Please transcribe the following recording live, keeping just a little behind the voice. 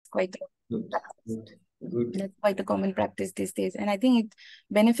quite Good. Good. Good. that's quite a common practice these days. And I think it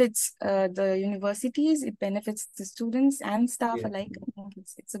benefits the universities, it benefits the students and staff Yeah. alike. I think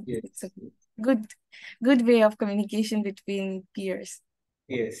it's Yes. a good way of communication between peers.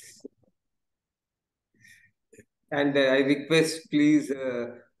 Yes. And I request, please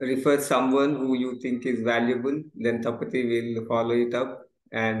refer someone who you think is valuable. Then Tapati will follow it up.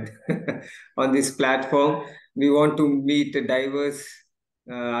 And on this platform, we want to meet diverse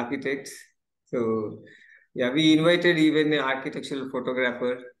architects. So, yeah, we invited even an architectural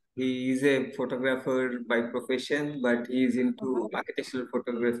photographer. He is a photographer by profession, but he is into Uh-huh. architectural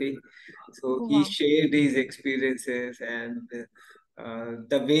photography. So Oh, he wow. shared his experiences and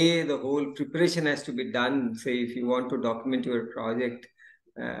the way the whole preparation has to be done. Say, if you want to document your project,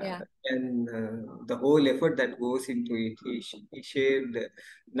 Yeah. and the whole effort that goes into it. He shared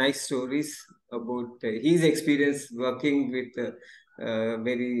nice stories about his experience working with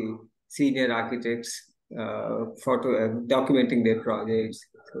very senior architects, documenting their projects.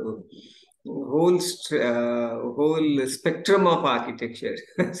 So whole spectrum of architecture.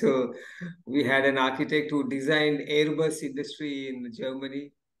 So we had an architect who designed Airbus industry in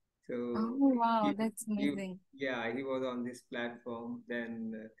Germany. Oh, So wow, he, that's amazing. yeah, he was on this platform. Then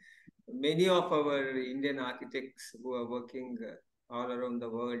many of our Indian architects who are working all around the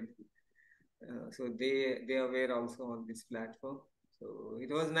world, so they were also on this platform. So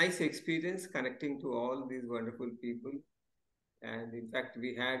it was nice experience connecting to all these wonderful people. And in fact,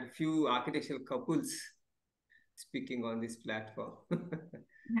 we had few architectural couples speaking on this platform.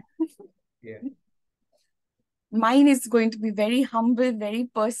 Yeah. Mine is going to be very humble, very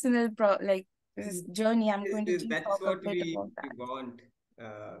personal, like this journey. I'm going to just That's talk a what bit about we that. want.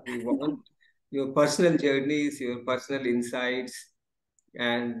 We want your personal journeys, your personal insights,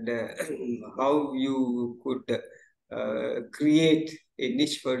 and how you could create a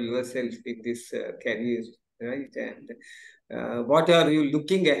niche for yourself in this career, right? And what are you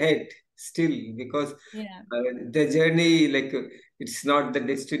looking ahead still? Because Yeah. the journey, like it's not the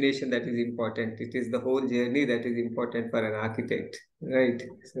destination that is important. It is the whole journey that is important for an architect, right?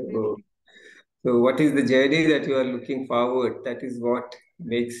 So what is the journey that you are looking forward? That is what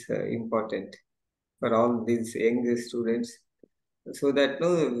makes important for all these young students, so that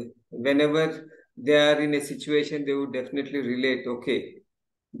no, whenever they are in a situation, they would definitely relate. Okay,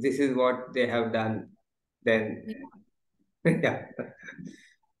 this is what they have done. Then, Yeah. yeah.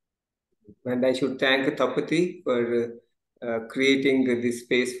 And I should thank Tapati for creating this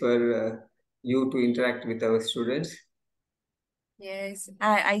space for you to interact with our students. Yes.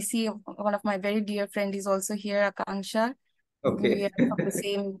 I see one of my very dear friend is also here, Akanksha. We Okay. are from the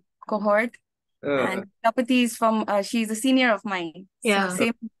same cohort. Uh, And Tapati is from, she's a senior of mine. So Yeah.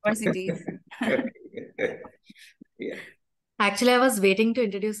 same universities. yeah. Actually, I was waiting to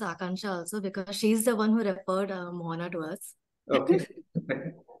introduce Akansha also because she's the one who referred Mohana to us. Okay.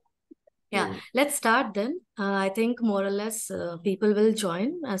 Yeah, let's start then. I think more or less people will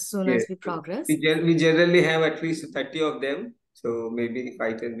join as soon Yes. as we progress. We generally have at least 30 of them. So maybe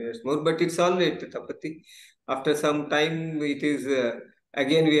 5, 10 minutes more. But it's all right, Tapati. After some time, it is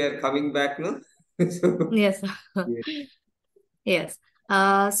again we are coming back, no? So, Yes. yeah. Yes.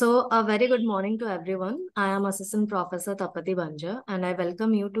 So a very good morning to everyone. I am Assistant Professor Tapati Banja and I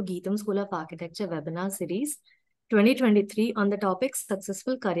welcome you to GITAM School of Architecture webinar series 2023 on the topic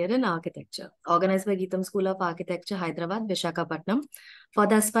Successful Career in Architecture, organized by GITAM School of Architecture, Hyderabad, Visakhapatnam. For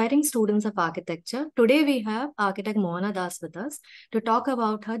the aspiring students of architecture, today we have architect Mohana Das with us to talk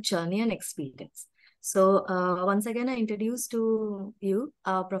about her journey and experience. So once again, I introduce to you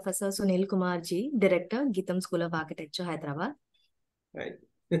Professor Sunil Kumar Ji, Director, GITAM School of Architecture, Hyderabad. Right.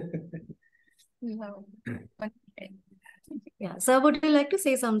 Wow. Okay. Yeah. Sir, would you like to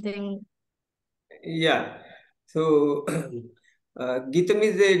say something? Yeah. So, GITAM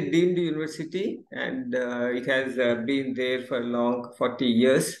is a deemed university and it has been there for long 40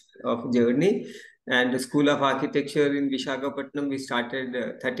 years of journey. And the School of Architecture in Visakhapatnam, we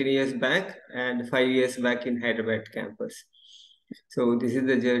started 13 years back and 5 years back in Hyderabad campus. So this is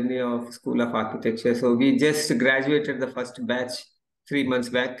the journey of School of Architecture. So we just graduated the first batch 3 months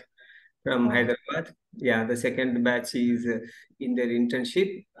back from Wow. Hyderabad. Yeah, the second batch is in their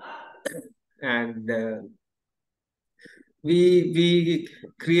internship. And we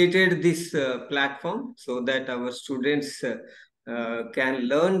created this platform so that our students can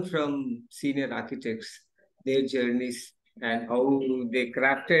learn from senior architects their journeys and how they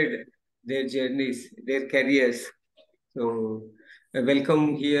crafted their journeys, their careers. So,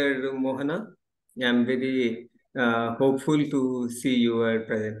 welcome here, Mohana. I'm very hopeful to see your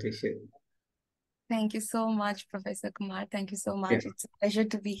presentation. Thank you so much, Professor Kumar. Thank you so much. Yeah. It's a pleasure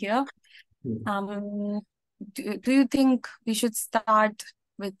to be here. Mm. Do you think we should start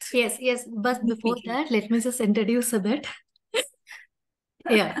with Yes. But me before speaking? that, let me just introduce a bit.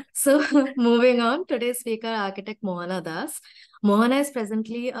 Yeah. So moving on, today's speaker, architect Mohana Das. Mohana is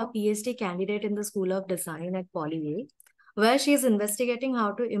presently a PhD candidate in the School of Design at Poly, where she is investigating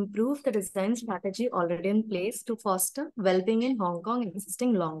how to improve the design strategy already in place to foster well-being in Hong Kong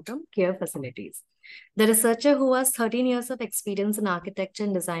existing long-term care facilities. The researcher, who has 13 years of experience in architecture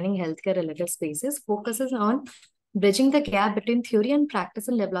and designing healthcare-related spaces, focuses on bridging the gap between theory and practice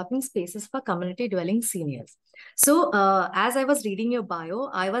in developing spaces for community dwelling seniors. So, as I was reading your bio,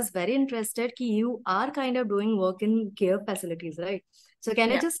 I was very interested that you are kind of doing work in care facilities, right? So, can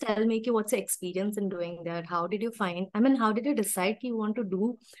you Yeah, just tell me what's your experience in doing that? How did you find, how did you decide you want to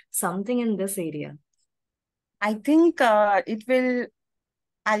do something in this area? I think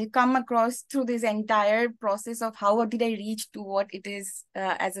I'll come across through this entire process of how did I reach to what it is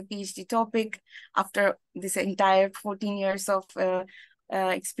as a PhD topic after this entire 14 years of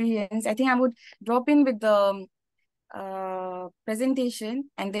experience. I think I would drop in with the presentation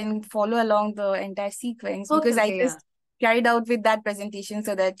and then follow along the entire sequence, because I Okay, yeah. just carried out with that presentation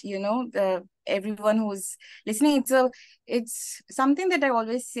so that everyone who's listening, it's something that I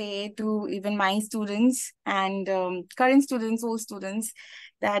always say to even my students and current students, old students,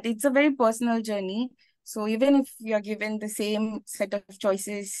 that it's a very personal journey. So even if you are given the same set of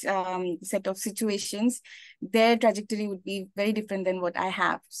choices, set of situations, their trajectory would be very different than what I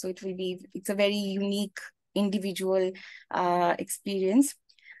have. So it's a very unique individual experience.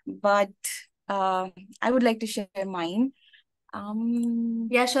 But I would like to share mine.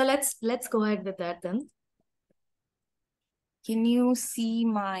 Yeah, sure. Let's go ahead with that then. Can you see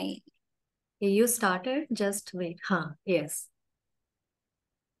my... You started, just wait. Yes.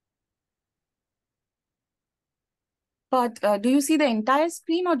 But do you see the entire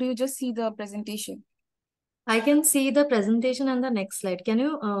screen or do you just see the presentation? I can see the presentation on the next slide. Can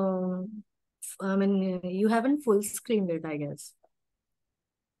you, you haven't full screened it, I guess.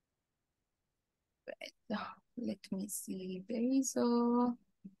 Let me see. There is a...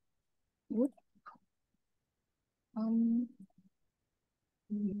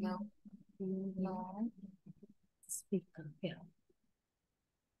 no. No. Speaker, yeah.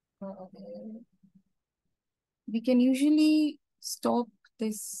 We can usually stop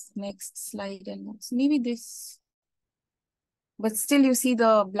this next slide and maybe this, but still you see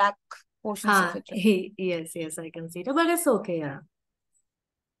the black portions of it, right? Yes, I can see it, but it's okay, yeah.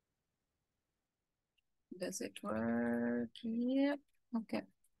 Does it work? Yeah. Okay.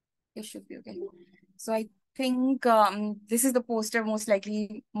 It should be okay. So I think this is the poster. Most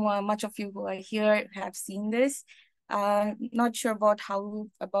likely, much of you who are here have seen this. Not sure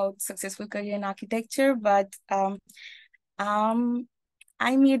about successful career in architecture, but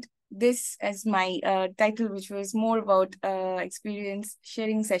I made this as my title, which was more about experience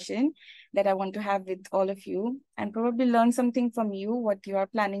sharing session that I want to have with all of you and probably learn something from you, what you are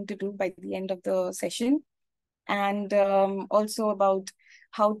planning to do by the end of the session. And also about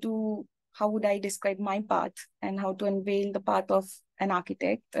how would I describe my path and how to unveil the path of an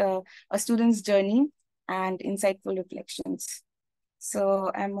architect, a student's journey and insightful reflections.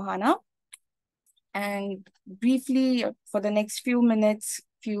 So I'm Mohana, and briefly for the next few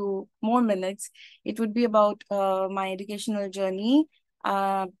more minutes, it would be about my educational journey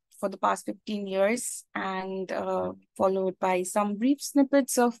for the past 15 years and followed by some brief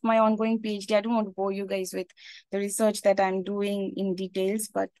snippets of my ongoing PhD. I don't want to bore you guys with the research that I'm doing in details,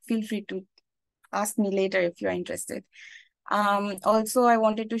 but feel free to ask me later if you're interested. Also, I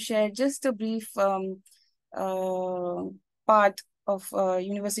wanted to share just a brief part of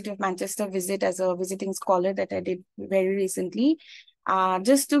University of Manchester visit as a visiting scholar that I did very recently.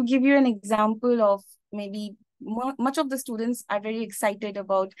 Just to give you an example of maybe much of the students are very excited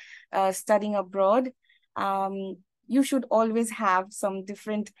about studying abroad. You should always have some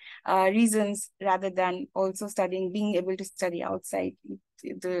different reasons rather than also being able to study outside.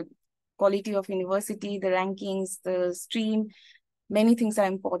 The quality of university, the rankings, the stream, many things are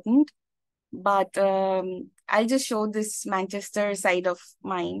important. But I'll just show this Manchester side of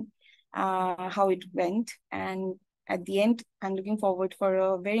mine, how it went. And at the end, I'm looking forward for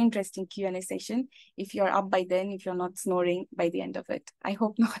a very interesting Q&A session. If you're up by then, if you're not snoring by the end of it. I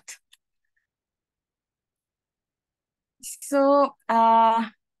hope not. So,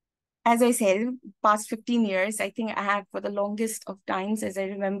 as I said, past 15 years, I think I have for the longest of times, as I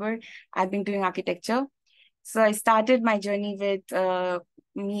remember, I've been doing architecture. So I started my journey with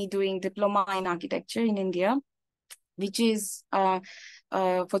me doing diploma in architecture in India. which is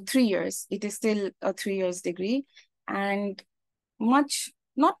for 3 years. It is still a 3 years degree, and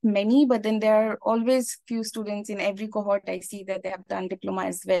not many, but then there are always few students in every cohort. I see that they have done diploma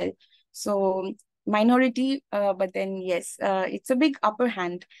as well. So minority, but then yes, it's a big upper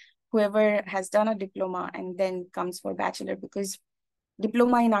hand, whoever has done a diploma and then comes for bachelor, because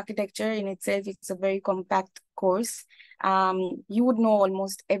diploma in architecture in itself, it's a very compact course. You would know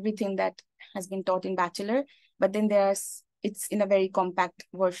almost everything that has been taught in bachelor, but then it's in a very compact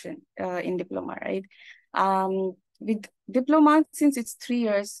version in diploma, right? With diploma, since it's 3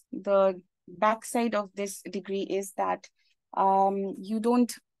 years, the backside of this degree is that you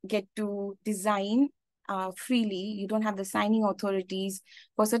don't get to design freely. You don't have the signing authorities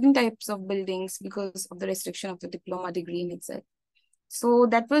for certain types of buildings because of the restriction of the diploma degree in itself. So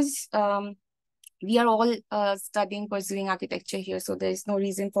that was, we are all pursuing architecture here. So there is no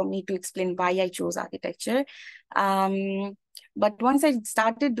reason for me to explain why I chose architecture. But once I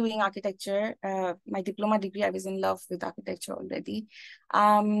started doing architecture, my diploma degree, I was in love with architecture already.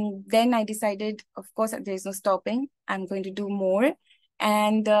 Then I decided, of course, there's no stopping. I'm going to do more.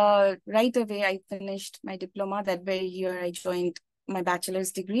 And right away, I finished my diploma. That very year, I joined my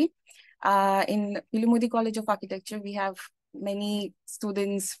bachelor's degree. In Pilumudi College of Architecture, we have many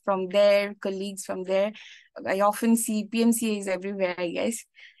students from there, colleagues from there. I often see PMCAs everywhere, I guess.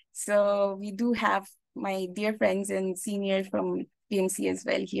 So we do have my dear friends and seniors from PMC as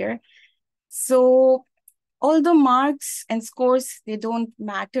well here. So all the marks and scores, they don't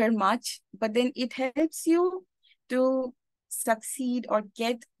matter much, but then it helps you to succeed or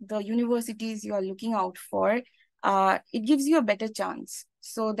get the universities you are looking out for. It gives you a better chance.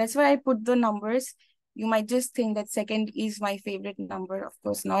 So that's why I put the numbers. You might just think that second is my favorite number. Of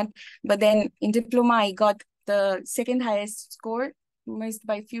course not. But then in diploma, I got the second highest score, missed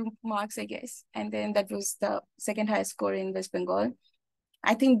by a few marks, I guess. And then that was the second highest score in West Bengal.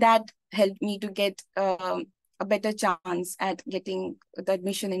 I think that helped me to get a better chance at getting the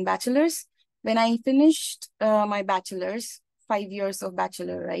admission in bachelor's. When I finished my bachelor's, 5 years of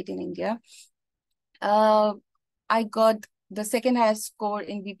bachelor, right, in India, I got the second highest score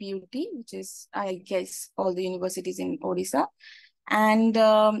in BPUT, which is, I guess, all the universities in Odisha. And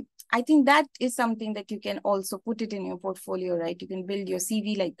I think that is something that you can also put it in your portfolio, right? You can build your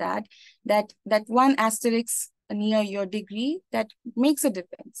CV like that. That one asterisk near your degree, that makes a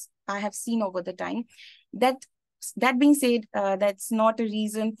difference. I have seen over the time. That being said, that's not a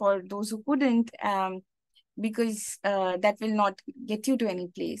reason for those who couldn't, because that will not get you to any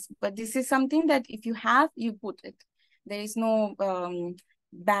place. But this is something that if you have, you put it. There is no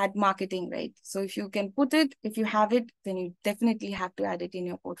bad marketing, right? So if you can put it, if you have it, then you definitely have to add it in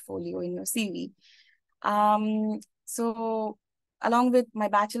your portfolio, in your CV. So along with my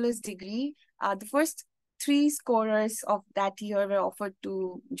bachelor's degree, the first 3 scorers of that year were offered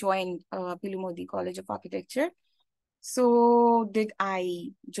to join Pilumodi College of Architecture. So did I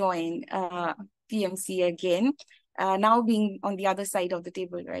join PMC again, now being on the other side of the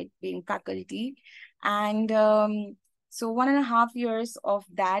table, right, being faculty. And so 1.5 years of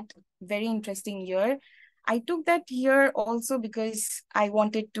that very interesting year. I took that year also because I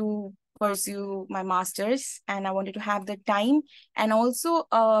wanted to pursue my master's and I wanted to have the time and also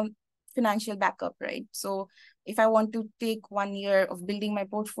financial backup, right? So if I want to take 1 year of building my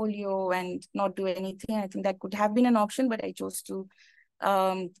portfolio and not do anything, I think that could have been an option, but I chose to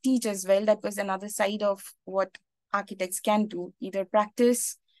teach as well. That was another side of what architects can do, either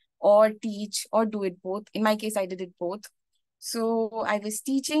practice or teach or do it both. In my case, I did it both. So I was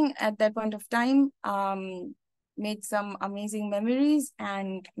teaching at that point of time, made some amazing memories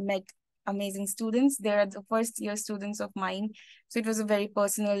and met amazing students. They are the first year students of mine. So it was a very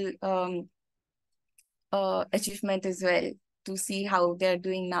personal achievement as well to see how they're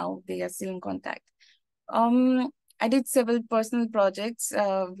doing now. They are still in contact. I did several personal projects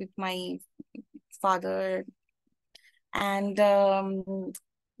with my father. And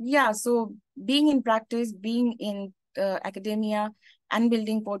yeah, so being in practice, being in academia and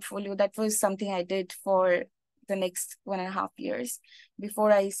building portfolio, that was something I did for the next 1.5 years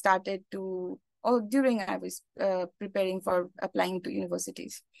before I started to, or during I was preparing for applying to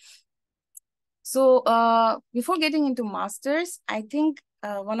universities. So before getting into masters, I think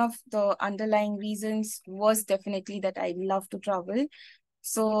one of the underlying reasons was definitely that I love to travel.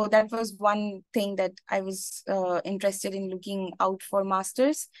 So that was one thing that I was interested in looking out for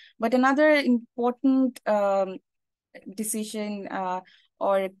masters. But another important decision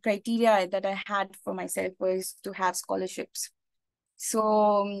or criteria that I had for myself was to have scholarships.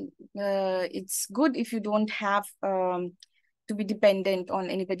 So it's good if you don't have to be dependent on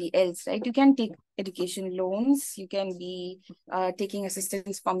anybody else, right? You can take education loans, you can be taking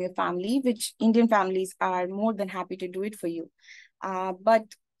assistance from your family, which Indian families are more than happy to do it for you. But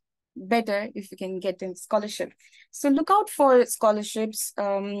better if you can get a scholarship. So look out for scholarships.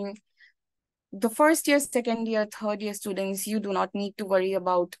 The first year, second year, third year students, you do not need to worry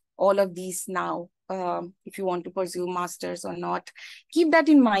about all of these now. If you want to pursue masters or not, keep that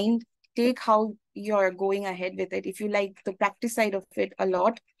in mind. Take how you're going ahead with it. If you like the practice side of it a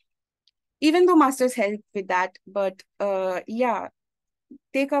lot, even though masters help with that, but yeah,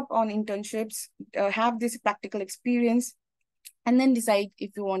 take up on internships, have this practical experience, and then decide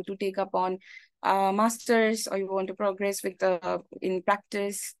if you want to take up on masters or you want to progress with in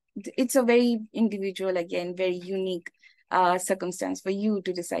practice. It's a very individual, again, very unique circumstance for you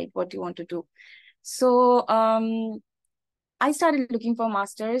to decide what you want to do. So I started looking for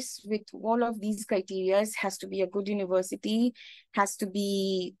masters with all of these criteria. Has to be a good university, has to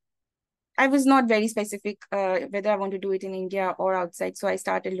be, I was not very specific whether I want to do it in India or outside. So I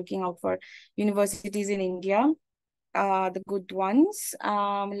started looking out for universities in India, the good ones,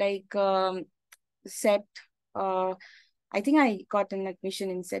 like SET. I think I got an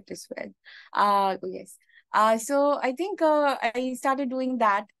admission in SET as well. Yes. So I think I started doing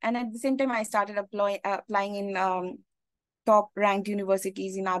that. And at the same time, I started applying in top ranked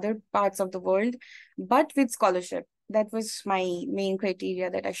universities in other parts of the world, but with scholarship. That was my main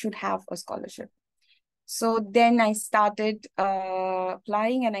criteria, that I should have a scholarship. So then I started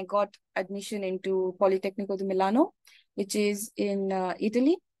applying and I got admission into Politecnico di Milano, which is in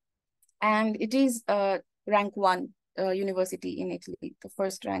Italy. And it is rank 1 university in Italy, the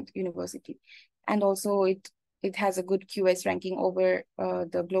first ranked university. And also it has a good QS ranking over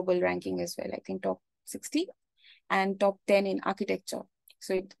the global ranking as well. I think top 60 and top 10 in architecture.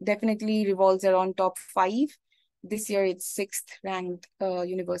 So it definitely revolves around top 5. This year it's 6th ranked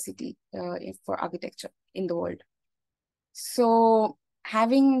university for architecture in the world. So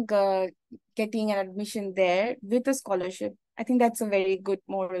having getting an admission there with a scholarship, I think that's a very good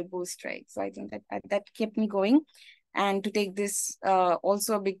moral boost, right? So I think that kept me going. And to take this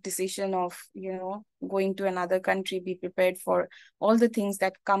also a big decision of, you know, going to another country, be prepared for all the things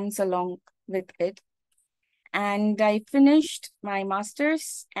that comes along with it. And I finished my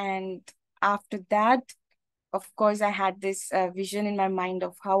master's, and after that, of course, I had this vision in my mind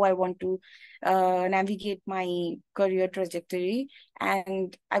of how I want to navigate my career trajectory.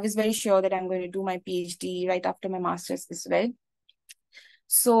 And I was very sure that I'm going to do my PhD right after my master's as well.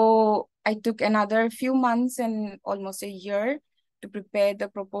 So I took another few months and almost a year to prepare the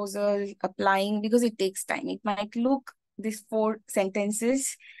proposal, applying, because it takes time. It might look these 4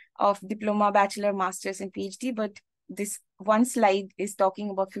 sentences of diploma, bachelor, master's, and PhD, but this one slide is talking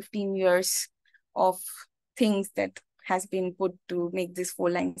about 15 years of things that has been put to make these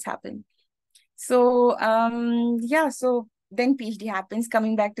 4 lines happen. So yeah, so then PhD happens.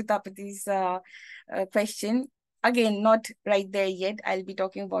 Coming back to Tapati's question, again, not right there yet. I'll be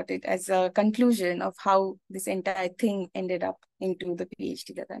talking about it as a conclusion of how this entire thing ended up into the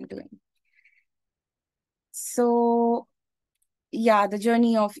PhD that I'm doing. So yeah, the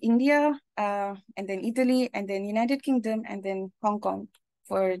journey of India, and then Italy, and then United Kingdom, and then Hong Kong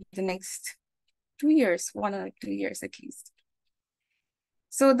for the next 2 years, 1 or 2 years at least.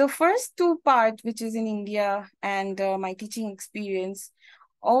 So the first 2 parts, which is in India and my teaching experience,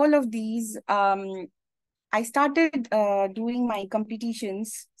 all of these, I started doing my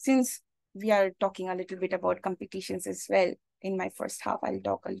competitions. Since we are talking a little bit about competitions as well in my first half, I'll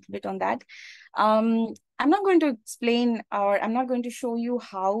talk a little bit on that. I'm not going to explain, or I'm not going to show you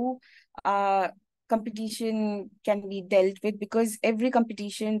how competition can be dealt with, because every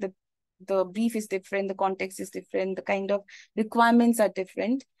competition, the brief is different, the context is different, the kind of requirements are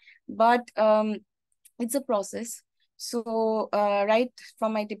different, but it's a process. So right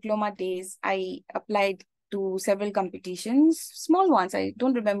from my diploma days, I applied to several competitions, small ones. I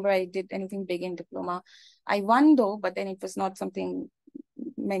don't remember I did anything big in diploma. I won though, but then it was not something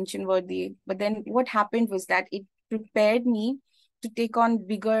mention worthy. But then what happened was that it prepared me to take on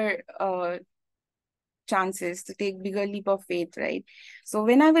bigger chances, to take bigger leap of faith, right? So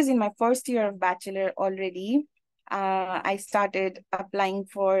when I was in my first year of bachelor already, I started applying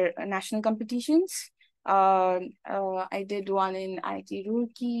for national competitions. I did one in IT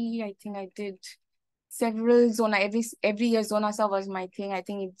Roorkee. I think I did several Zona. Every year Zonasa was my thing. I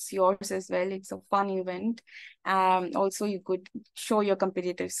think it's yours as well. It's a fun event. Also, you could show your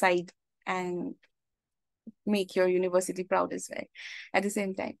competitive side and make your university proud as well at the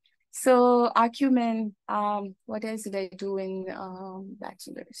same time. So Acumen, what else did I do in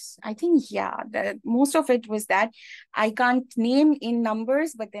bachelor's? I think, yeah, most of it was that. I can't name in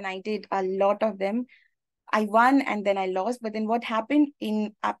numbers, but then I did a lot of them. I won and then I lost. But then what happened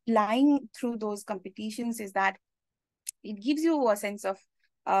in applying through those competitions is that it gives you a sense of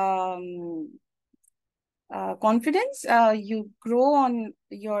um, confidence. You grow on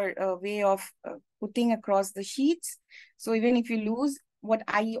your way of putting across the sheets. So even if you lose, what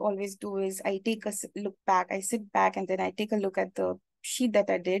I always do is I take a look back, I sit back and then I take a look at the sheet that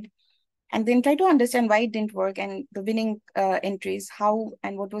I did and then try to understand why it didn't work and the winning entries, how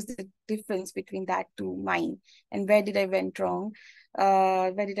and what was the difference between that to mine and where did I went wrong,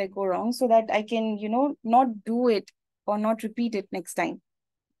 where did I go wrong, so that I can, not do it or not repeat it next time.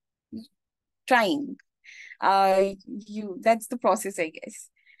 Trying. That's the process, I guess.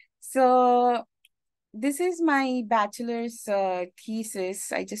 So this is my bachelor's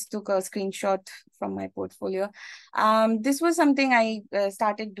thesis. I just took a screenshot from my portfolio. This was something I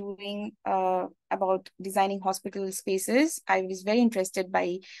started doing about designing hospital spaces. I was very interested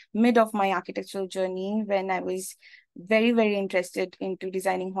by mid of my architectural journey when I was very, very interested into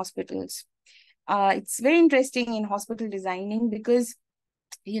designing hospitals. It's very interesting in hospital designing because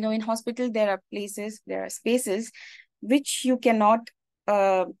in hospital, there are spaces which you cannot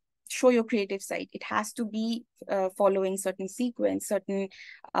uh, show your creative side. It has to be following certain sequence, certain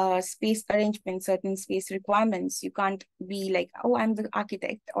space arrangement, certain space requirements. You can't be like, oh, I'm the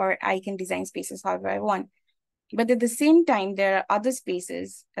architect or I can design spaces however I want. But at the same time, there are other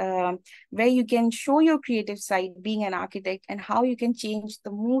spaces where you can show your creative side being an architect and how you can change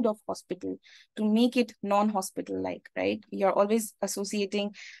the mood of hospital to make it non-hospital like, right? You're always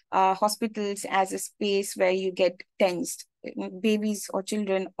associating hospitals as a space where you get tensed. Babies or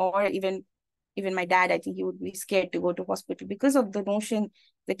children or even my dad, I think he would be scared to go to hospital because of the notion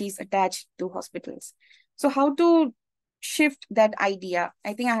that is attached to hospitals. So how to shift that idea?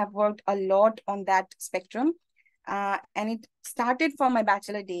 I think I have worked a lot on that spectrum. And it started from my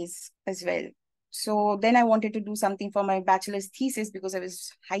bachelor days as well. So then I wanted to do something for my bachelor's thesis because I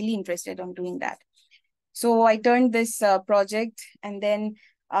was highly interested on doing that. So I turned this project and then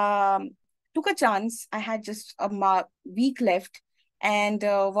took a chance. I had just a week left. And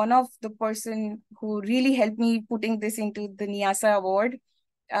one of the person who really helped me putting this into the NIASA award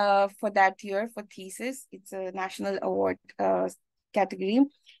for that year for thesis, it's a national award category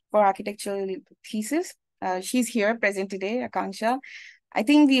for architectural thesis. She's here present today, Akanksha. I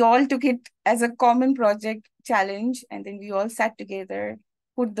think we all took it as a common project challenge, and then we all sat together,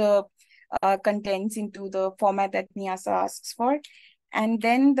 put the contents into the format that NIASA asks for. And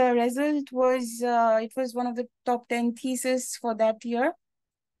then the result was, it was one of the top 10 theses for that year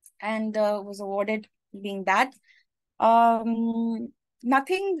and was awarded being that. Nothing,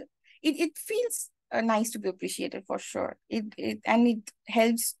 it feels nice to be appreciated for sure. And it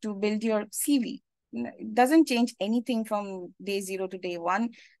helps to build your CV. It doesn't change anything from day 0 to day 1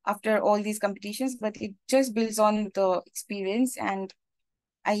 after all these competitions, but it just builds on the experience and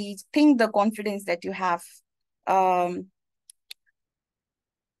I think the confidence that you have.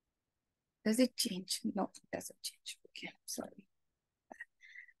 Does it change? No, it doesn't change. Okay, sorry.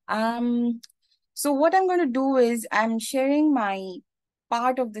 So what I'm going to do is I'm sharing my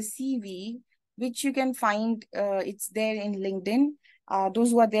part of the CV, which you can find, it's there in LinkedIn.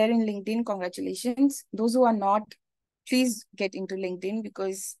 Those who are there in LinkedIn, congratulations. Those who are not, please get into LinkedIn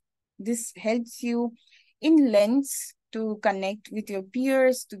because this helps you in lengths to connect with your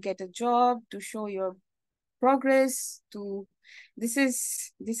peers, to get a job, to show your progress, this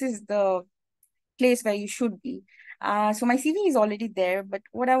is the place where you should be. So my CV is already there, but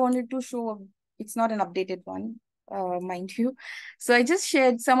what I wanted to show, it's not an updated one, mind you. So I just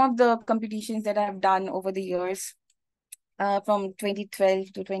shared some of the competitions that I've done over the years, from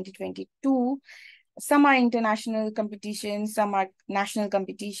 2012 to 2022. Some are international competitions, some are national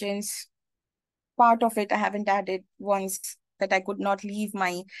competitions. Part of it I haven't added ones that I could not leave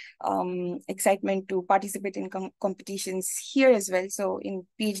my excitement to participate in competitions here as well. So in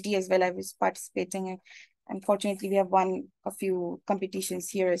PhD as well, I was participating. And unfortunately, we have won a few competitions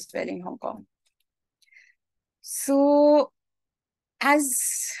here as well in Hong Kong. So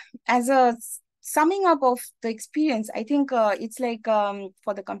as a summing up of the experience, I think it's like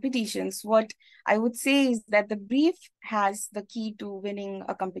for the competitions, what I would say is that the brief has the key to winning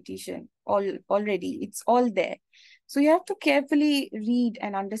a competition already. It's all there. So you have to carefully read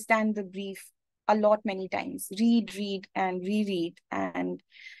and understand the brief a lot, many times. Read, and reread. And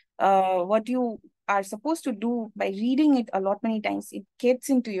what you are supposed to do by reading it a lot, many times, it gets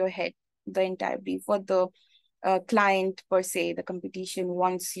into your head, the entire brief, what the client per se, the competition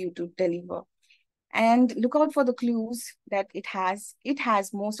wants you to deliver. And look out for the clues that it has. It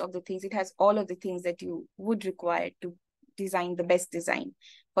has most of the things. It has all of the things that you would require to design the best design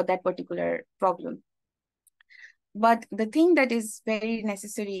for that particular problem. But the thing that is very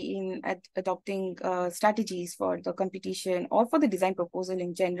necessary in adopting strategies for the competition or for the design proposal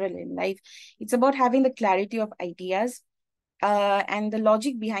in general in life, it's about having the clarity of ideas and the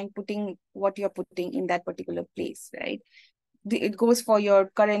logic behind putting what you're putting in that particular place, right? It goes for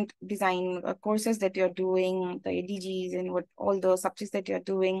your current design courses that you're doing, the ADGs and what all the subjects that you're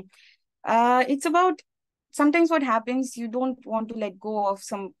doing. It's about sometimes what happens, you don't want to let go of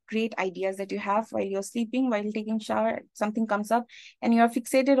some great ideas that you have while you're sleeping, while taking shower, something comes up and you're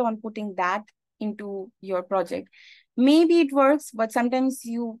fixated on putting that into your project. Maybe it works, but sometimes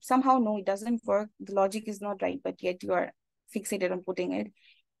you somehow know it doesn't work. The logic is not right, but yet you are fixated on putting it.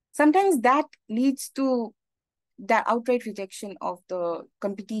 Sometimes that leads to the outright rejection of the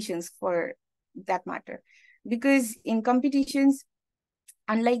competitions for that matter. Because in competitions,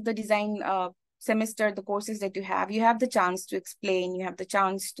 unlike the design semester, the courses that you have the chance to explain, you have the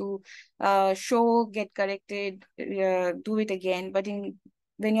chance to show, get corrected, do it again. But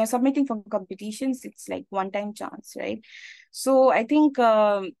when you're submitting for competitions, it's like one-time chance, right? So I think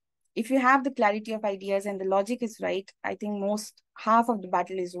if you have the clarity of ideas and the logic is right, I think half of the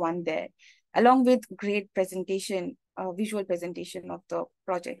battle is won there, along with great presentation, visual presentation of the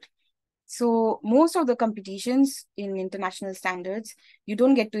project. So most of the competitions in international standards, you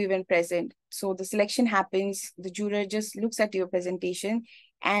don't get to even present. So the selection happens, the juror just looks at your presentation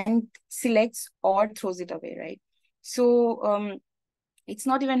and selects or throws it away, right? So it's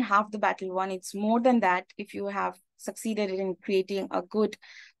not even half the battle won, it's more than that if you have succeeded in creating a good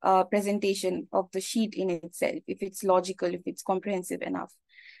presentation of the sheet in itself, if it's logical, if it's comprehensive enough.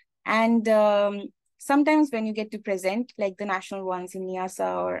 And sometimes when you get to present, like the national ones in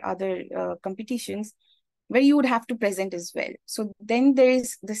NIASA or other competitions, where you would have to present as well. So then there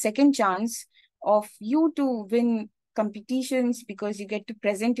is the second chance of you to win competitions because you get to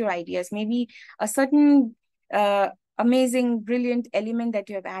present your ideas. Maybe a certain amazing, brilliant element that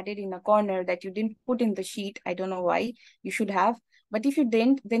you have added in a corner that you didn't put in the sheet. I don't know why, you should have. But if you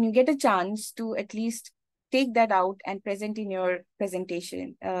didn't, then you get a chance to at least take that out and present in your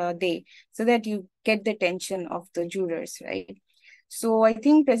presentation day so that you get the attention of the jurors, right? So I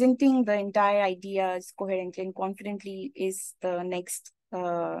think presenting the entire ideas coherently and confidently is the next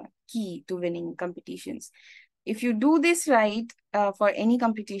key to winning competitions. If you do this right for any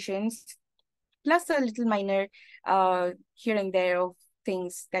competitions, plus a little minor here and there of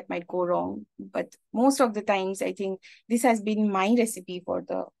things that might go wrong. But most of the times, I think this has been my recipe for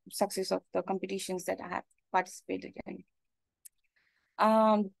the success of the competitions that I have participated in.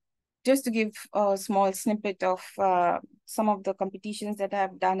 Just to give a small snippet of some of the competitions that I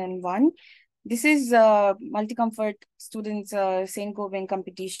have done and won. This is Multi Comfort students Saint Gobain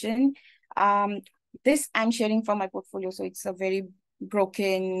competition. This I'm sharing from my portfolio, so it's a very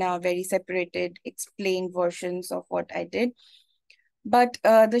broken, very separated, explained versions of what I did. But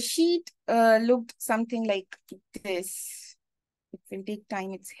the sheet looked something like this. It will take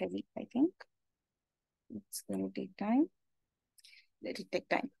time. It's heavy, I think. It's going to take time. Let it take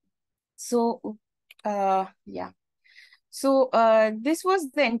time. So, yeah. So this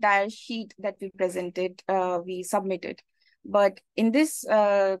was the entire sheet that we presented, we submitted. But in this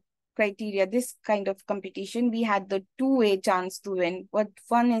criteria, this kind of competition, we had the two-way chance to win. What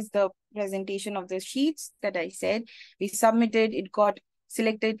one is the presentation of the sheets that I said. We submitted, it got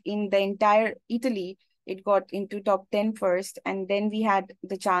selected in the entire Italy. It got into top 10 first, and then we had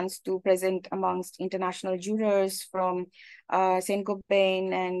the chance to present amongst international jurors from Saint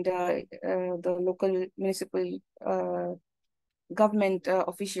Gobain and the local municipal government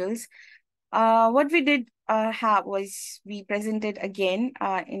officials. What we did have was we presented again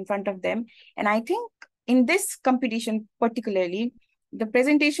in front of them. And I think in this competition particularly, the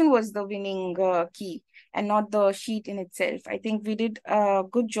presentation was the winning key and not the sheet in itself. I think we did a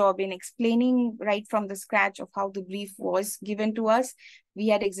good job in explaining right from the scratch of how the brief was given to us. We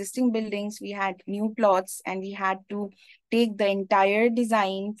had existing buildings, we had new plots, and we had to take the entire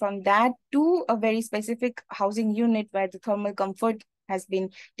design from that to a very specific housing unit where the thermal comfort has been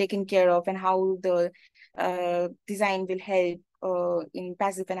taken care of and how the design will help in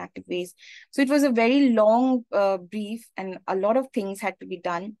passive and active ways. So it was a very long brief and a lot of things had to be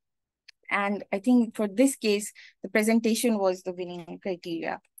done. And I think for this case, the presentation was the winning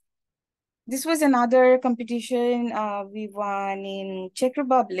criteria. This was another competition we won in Czech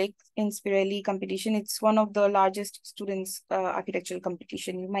Republic, Inspireli competition. It's one of the largest students architectural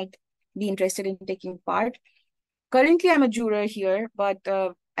competition. You might be interested in taking part. Currently, I'm a juror here, but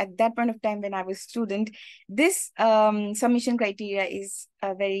at that point of time when I was student, this submission criteria is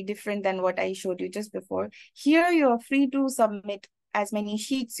very different than what I showed you just before. Here, you're free to submit as many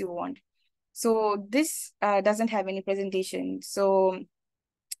sheets you want. So this doesn't have any presentation. So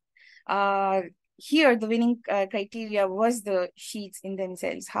uh, here, the winning criteria was the sheets in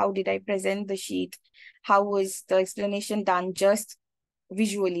themselves. How did I present the sheet? How was the explanation done just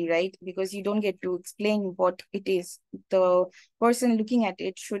visually, right? Because you don't get to explain what it is. The person looking at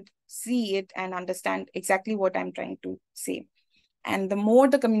it should see it and understand exactly what I'm trying to say. And the more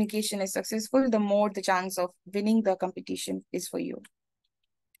the communication is successful, the more the chance of winning the competition is for you.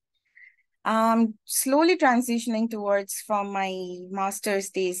 Slowly transitioning towards from my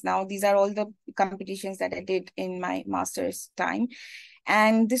master's days now. These are all the competitions that I did in my master's time.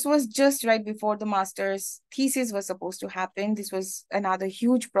 And this was just right before the master's thesis was supposed to happen. This was another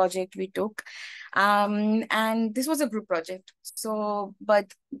huge project we took. And this was a group project. So,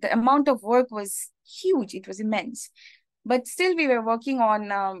 but the amount of work was huge. It was immense. But still, we were working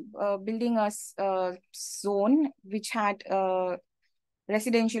on building a zone which had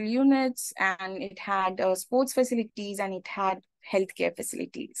residential units, and it had sports facilities, and it had healthcare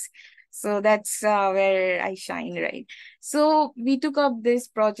facilities. So that's where I shine, right? So we took up this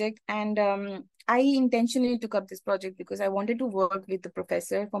project, and I intentionally took up this project because I wanted to work with the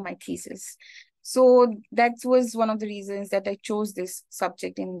professor for my thesis. So that was one of the reasons that I chose this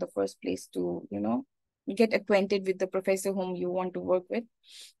subject in the first place, to, get acquainted with the professor whom you want to work with.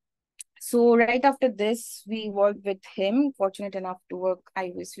 So right after this, we worked with him.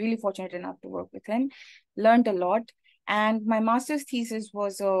 I was really fortunate enough to work with him, learned a lot. And my master's thesis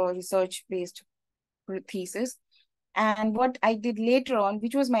was a research-based thesis. And what I did later on,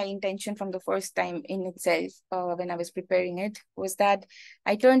 which was my intention from the first time in itself, when I was preparing it, was that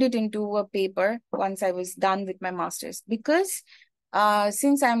I turned it into a paper once I was done with my master's. Because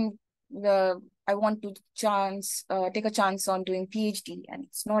since I want to take a chance on doing PhD, and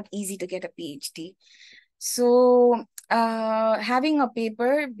it's not easy to get a PhD. So having a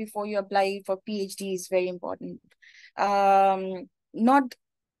paper before you apply for PhD is very important. Not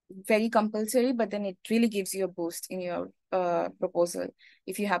very compulsory, but then it really gives you a boost in your proposal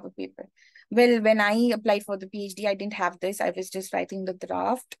if you have a paper. Well, when I applied for the PhD, I didn't have this. I was just writing the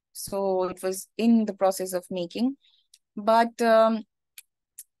draft. So it was in the process of making. But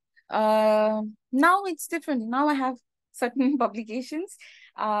now it's different. Now I certain publications.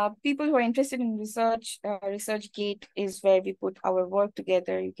 People who are interested in research, ResearchGate is where we put our work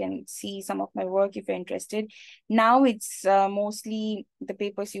together. You can see some of my work if you're interested. Now it's mostly the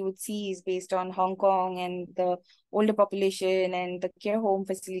papers you would see is based on Hong Kong and the older population and the care home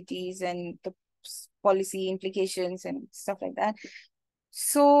facilities and the policy implications and stuff like that.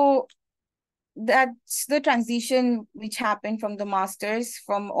 So that's the transition which happened from the masters,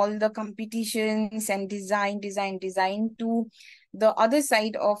 from all the competitions and design to the other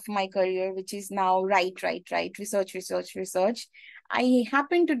side of my career, which is now research. I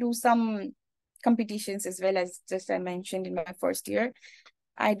happen to do some competitions as well, as just I mentioned in my first year.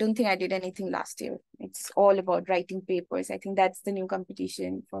 I don't think I did anything last year. It's all about writing papers. I think that's the new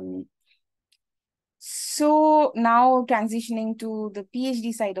competition for me. So now transitioning to the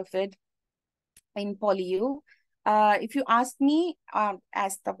PhD side of it, in PolyU. If you ask me,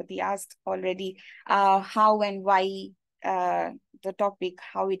 as Tapati asked already, how and why the topic,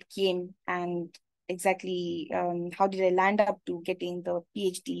 how it came, and exactly how did I land up to getting the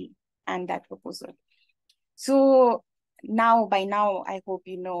PhD and that proposal. So by now, I hope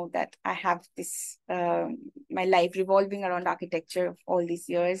you know that I have this, my life revolving around architecture all these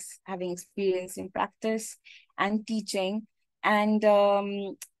years, having experience in practice and teaching, and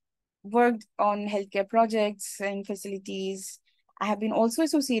worked on healthcare projects and facilities. I have been also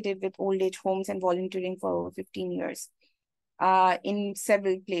associated with old age homes and volunteering for over 15 years in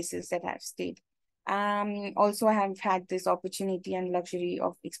several places that I've stayed. Also, I have had this opportunity and luxury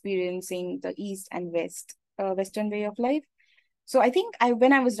of experiencing the East and Western way of life. So I think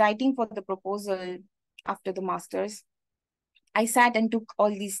when I was writing for the proposal after the master's, I sat and took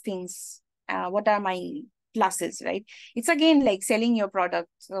all these things. What are my pluses, right? It's again like selling your product.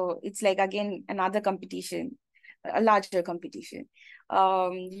 So it's like, again, another competition, a larger competition.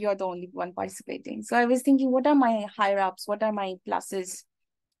 You're the only one participating. So I was thinking, what are my higher ups? What are my pluses?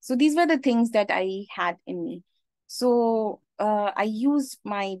 So these were the things that I had in me. So I used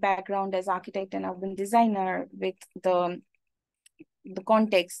my background as architect and urban designer with the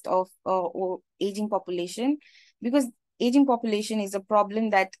context of aging population, because aging population is a problem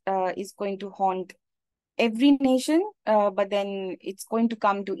that is going to haunt every nation, but then it's going to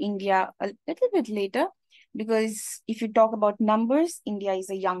come to India a little bit later. because if you talk about numbers, India is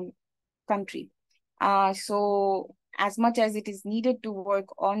a young country. So as much as it is needed to work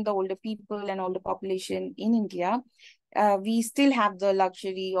on the older people and older population in India, we still have the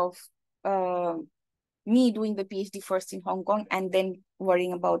luxury of me doing the PhD first in Hong Kong and then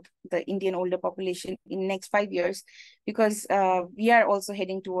worrying about the Indian older population in next 5 years, because we are also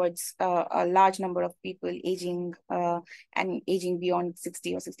heading towards a large number of people aging and aging beyond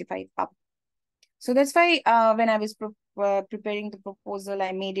 60 or 65 up. So that's why when I was preparing the proposal,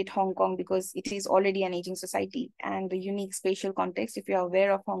 I made it Hong Kong, because it is already an aging society and the unique spatial context. If you're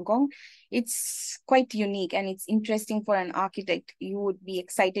aware of Hong Kong, it's quite unique and it's interesting for an architect. You would be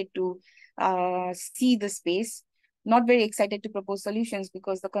excited to see the space, not very excited to propose solutions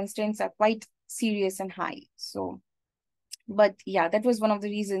because the constraints are quite serious and high. So, but yeah, that was one of the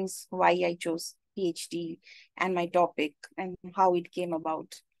reasons why I chose PhD and my topic and how it came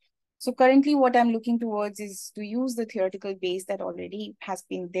about. So currently what I'm looking towards is to use the theoretical base that already has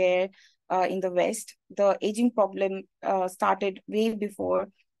been there in the West. The aging problem started way before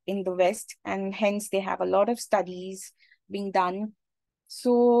in the West, and hence they have a lot of studies being done.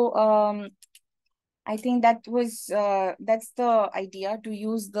 So I think that's the idea, to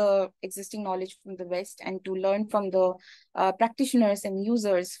use the existing knowledge from the West and to learn from the practitioners and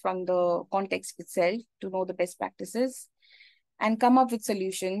users from the context itself to know the best practices and come up with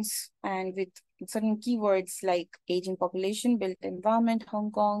solutions, and with certain keywords like aging population, built environment,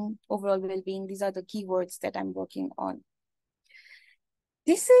 Hong Kong, overall well-being. These are the keywords that I'm working on.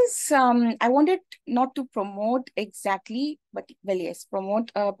 This is, I wanted not to promote exactly, but well, yes,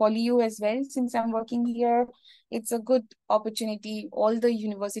 promote PolyU as well. Since I'm working here, it's a good opportunity. All the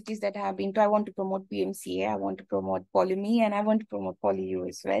universities that I have been to, I want to promote PMCA, I want to promote PolyMe, and I want to promote PolyU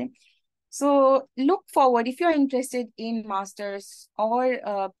as well. So look forward, if you're interested in master's or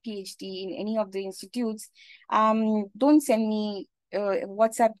PhD in any of the institutes, don't send me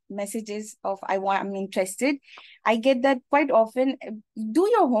WhatsApp messages of I'm interested. I get that quite often. Do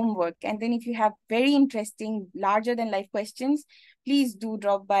your homework, and then if you have very interesting, larger than life questions, please do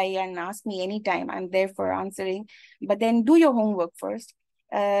drop by and ask me anytime. I'm there for answering. But then do your homework first.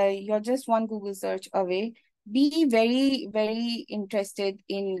 You're just one Google search away. Be very, very interested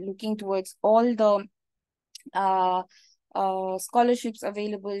in looking towards all the scholarships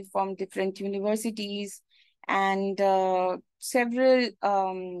available from different universities, and several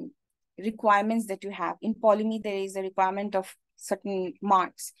requirements that you have. In PolyMe, there is a requirement of certain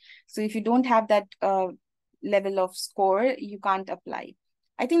marks. So if you don't have that level of score, you can't apply.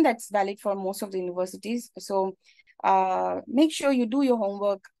 I think that's valid for most of the universities. So make sure you do your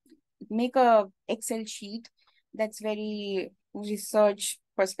homework, make a Excel sheet that's very research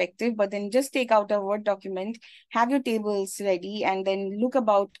perspective, but then just take out a Word document, have your tables ready, and then look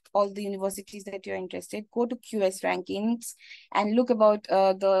about all the universities that you're interested. Go to QS rankings and look about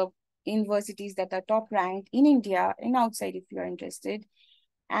the universities that are top ranked in India and outside if you're interested.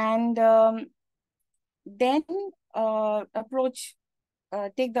 And then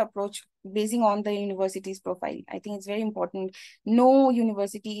take the approach basing on the university's profile. I think it's very important. No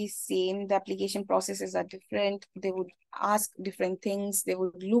university is same. The application processes are different. They would ask different things. They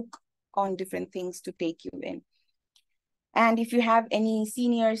would look on different things to take you in. And if you have any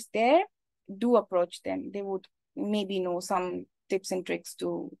seniors there, do approach them. They would maybe know some tips and tricks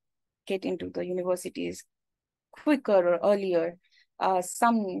to get into the universities quicker or earlier.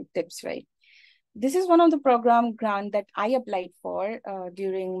 Some tips, right? This is one of the program grant that I applied for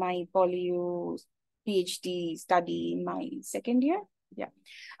during my PolyU PhD study in my second year. Yeah.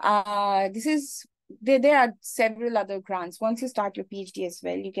 There are several other grants. Once you start your PhD as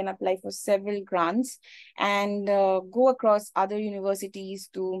well, you can apply for several grants and go across other universities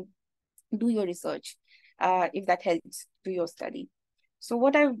to do your research if that helps to your study. So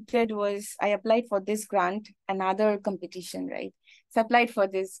what I did was I applied for this grant, another competition, right? So I applied for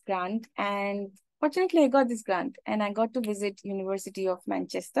this grant, and fortunately I got this grant and I got to visit University of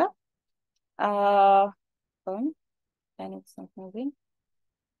Manchester. And it's not moving.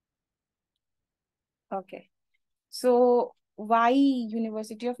 Okay. So why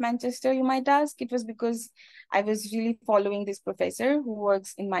University of Manchester, you might ask? It was because I was really following this professor who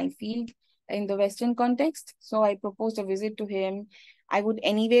works in my field in the Western context. So I proposed a visit to him. I would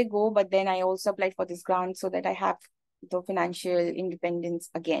anyway go, but then I also applied for this grant so that I have the financial independence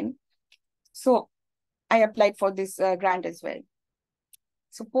again. So I applied for this grant as well.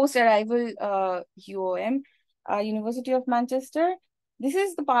 So post-arrival UOM, University of Manchester, this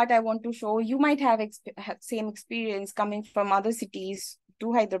is the part I want to show. You might have same experience coming from other cities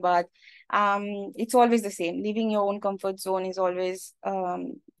to Hyderabad. It's always the same. Leaving your own comfort zone is always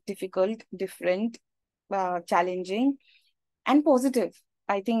difficult, different. challenging and positive.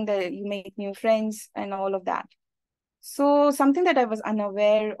 I think that you make new friends and all of that. So something that I was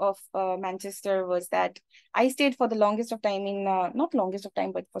unaware of Manchester was that I stayed for the longest of time in, not longest of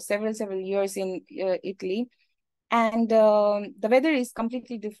time, but for several years in Italy. And the weather is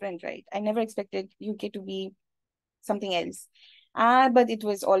completely different, right? I never expected UK to be something else. But it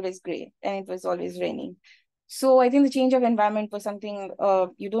was always gray and it was always raining. So I think the change of environment was something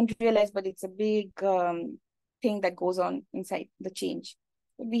you don't realize, but it's a big thing that goes on inside the change.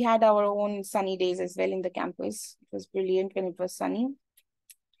 We had our own sunny days as well in the campus. It was brilliant when it was sunny.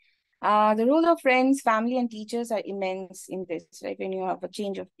 The role of friends, family, and teachers are immense in this, right? When you have a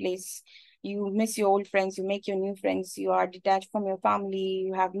change of place, you miss your old friends, you make your new friends, you are detached from your family,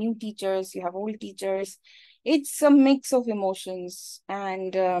 you have new teachers, you have old teachers. It's a mix of emotions.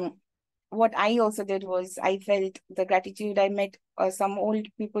 And what I also did was I felt the gratitude. I met some old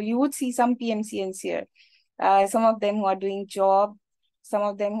people. You would see some PMCNs here. Some of them who are doing job, some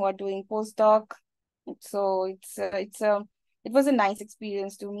of them who are doing postdoc. So it was a nice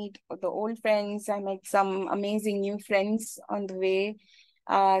experience to meet the old friends. I met some amazing new friends on the way.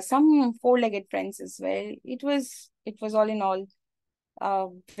 Some four-legged friends as well. It was all in all a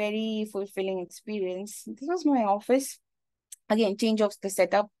very fulfilling experience. This was my office. Again, change of the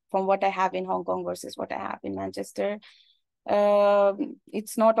setup from what I have in Hong Kong versus what I have in Manchester.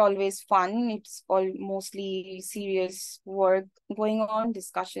 It's not always fun. It's all mostly serious work going on,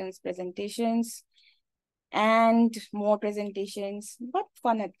 discussions, presentations, and more presentations, but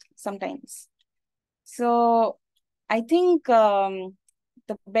fun at sometimes. So I think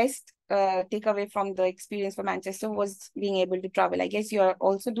the best takeaway from the experience for Manchester was being able to travel. I guess you're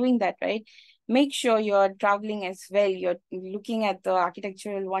also doing that, right? Make sure you're traveling as well. You're looking at the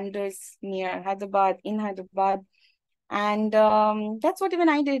architectural wonders near Hyderabad, in Hyderabad. And that's what even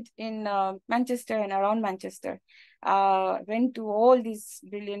I did in Manchester and around Manchester. Went to all these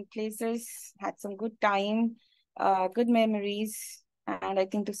brilliant places, had some good time, good memories. And I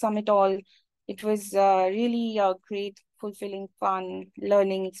think to sum it all, it was really a great, fulfilling, fun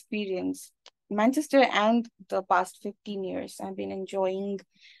learning experience. Manchester and the past 15 years, I've been enjoying,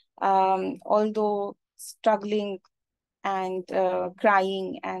 although struggling and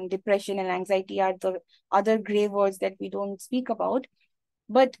crying and depression and anxiety are the other gray words that we don't speak about.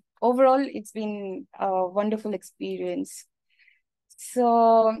 But overall, it's been a wonderful experience.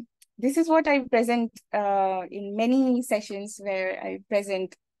 So this is what I present in many sessions where I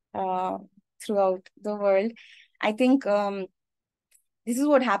present uh, throughout the world. I think this is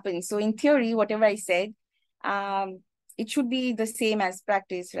what happens. So in theory, whatever I said, it should be the same as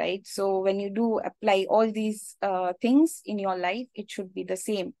practice, right? So when you do apply all these things in your life, it should be the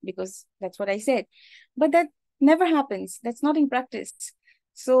same because that's what I said. But that never happens. That's not in practice.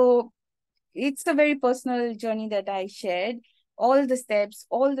 So it's a very personal journey that I shared. All the steps,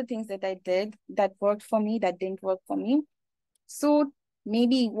 all the things that I did that worked for me, that didn't work for me. So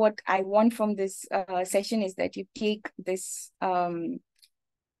maybe what I want from this session is that you take this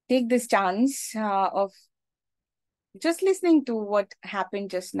chance of just listening to what happened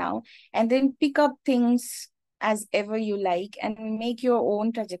just now and then pick up things as ever you like and make your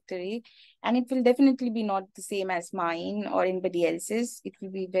own trajectory. And it will definitely be not the same as mine or anybody else's. It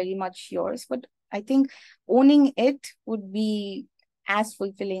will be very much yours. But I think owning it would be as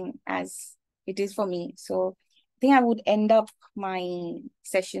fulfilling as it is for me. So I think I would end up my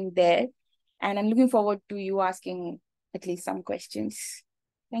session there. And I'm looking forward to you asking at least some questions.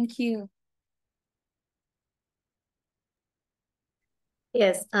 Thank you.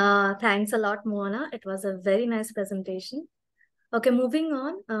 Yes, thanks a lot, Mohana. It was a very nice presentation. Okay, moving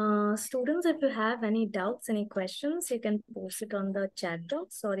on. Students, if you have any doubts, any questions, you can post it on the chat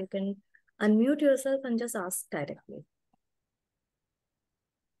box or you can unmute yourself and just ask directly.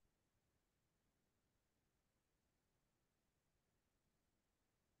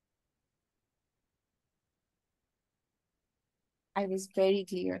 I was very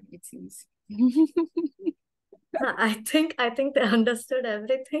clear, it seems. I think they understood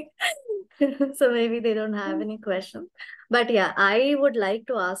everything. So maybe they don't have any questions. But yeah, I would like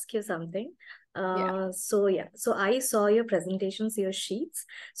to ask you something. Yeah. So I saw your presentations, your sheets.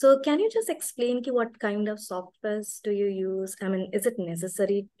 So can you just explain what kind of softwares do you use? I mean, is it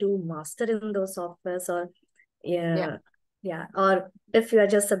necessary to master in those softwares or Yeah. yeah, or if you are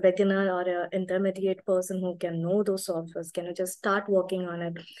just a beginner or an intermediate person who can know those softwares, can you just start working on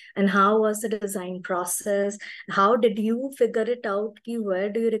it? And how was the design process? How did you figure it out? Where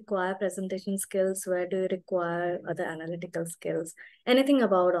do you require presentation skills? Where do you require other analytical skills? Anything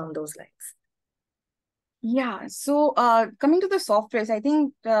about on those lines? Yeah, so coming to the softwares, I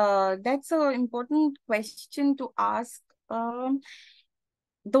think that's an important question to ask.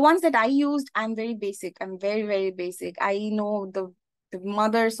 The ones that I used, I'm very basic. I'm very, very basic. I know the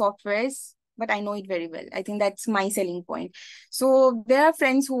mother softwares, but I know it very well. I think that's my selling point. So there are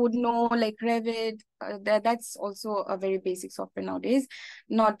friends who would know like Revit. That's also a very basic software nowadays,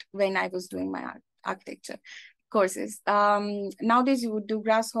 not when I was doing my architecture courses. Nowadays you would do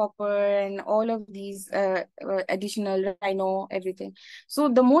Grasshopper and all of these additional Rhino, everything. So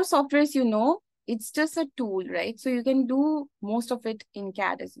the more softwares you know, it's just a tool, right? So you can do most of it in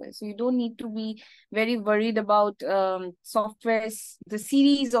CAD as well. So you don't need to be very worried about softwares, the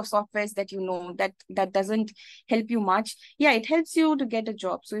series of softwares that you know, that doesn't help you much. Yeah, it helps you to get a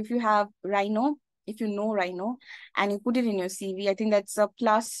job. So if you have Rhino, if you know Rhino and you put it in your CV, I think that's a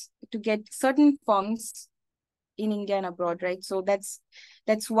plus to get certain firms in India and abroad, right? So that's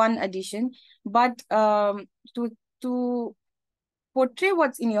one addition. But to portray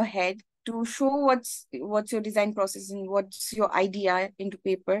what's in your head, to show what's your design process and what's your idea into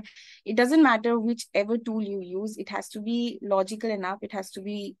paper, it doesn't matter whichever tool you use. It has to be logical enough. It has to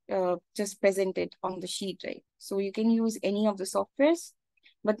be just presented on the sheet, right? So you can use any of the softwares,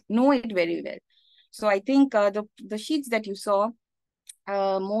 but know it very well. So I think the sheets that you saw,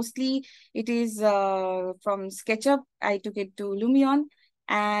 mostly it is from SketchUp. I took it to Lumion,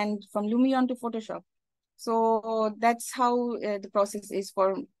 and from Lumion to Photoshop. So that's how the process is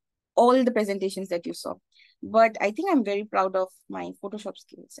for all the presentations that you saw. But I think I'm very proud of my Photoshop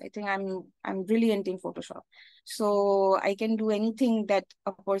skills. I think I'm brilliant in Photoshop. So I can do anything that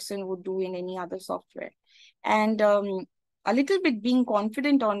a person would do in any other software. And a little bit being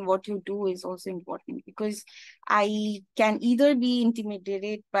confident on what you do is also important, because I can either be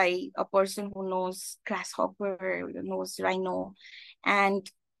intimidated by a person who knows Grasshopper, knows Rhino, and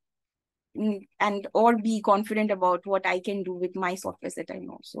or be confident about what I can do with my softwares that I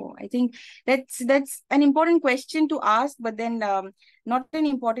know. So I think that's an important question to ask, but then not an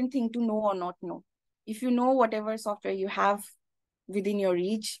important thing to know or not know. If you know whatever software you have within your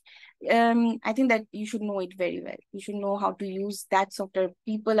reach, I think that you should know it very well. You should know how to use that software.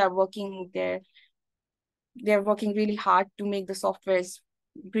 People are working there. They're working really hard to make the softwares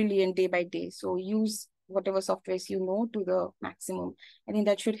brilliant day by day. So use whatever softwares you know to the maximum. I think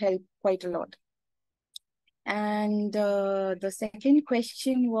that should help quite a lot. And the second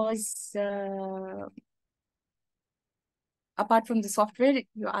question was, apart from the software,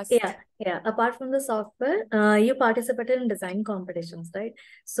 you asked. Yeah. Apart from the software, you participated in design competitions, right?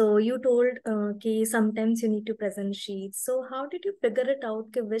 So you told sometimes you need to present sheets. So how did you figure it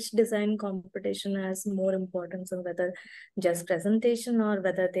out which design competition has more importance, and whether just presentation or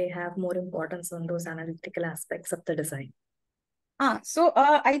whether they have more importance on those analytical aspects of the design? So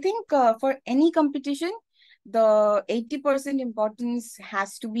I think for any competition, the 80% importance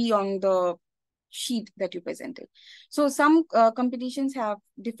has to be on the sheet that you presented. So some competitions have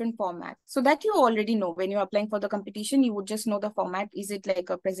different formats. So that you already know when you're applying for the competition, you would just know the format. Is it like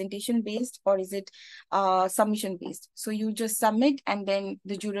a presentation based or is it submission based? So you just submit and then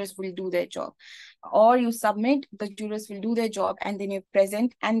the jurors will do their job. Or you submit, the jurors will do their job, and then you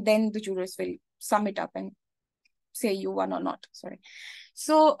present, and then the jurors will sum it up and say you won or not. Sorry.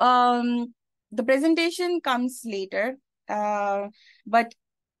 So the presentation comes later, but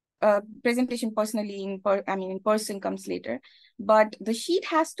presentation personally in person comes later, but the sheet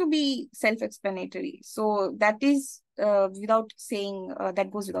has to be self-explanatory. So that is without saying,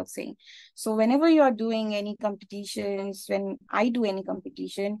 that goes without saying. So whenever you are doing any competitions, when I do any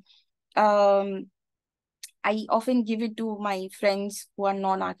competition, I often give it to my friends who are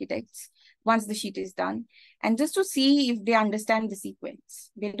non-architects once the sheet is done, and just to see if they understand the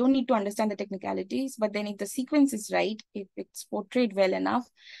sequence. They don't need to understand the technicalities, but then if the sequence is right, if it's portrayed well enough,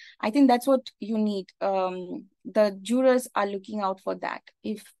 I think that's what you need. The jurors are looking out for that,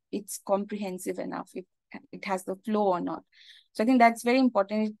 if it's comprehensive enough, if it has the flow or not. So I think that's very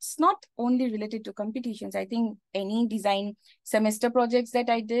important. It's not only related to competitions. I think any design semester projects that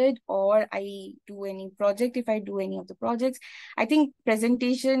I did, or I do any project, if I do any of the projects, I think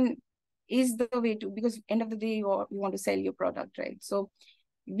presentation is the way to, because end of the day, you want to sell your product, right? So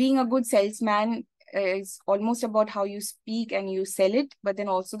being a good salesman is almost about how you speak and you sell it, but then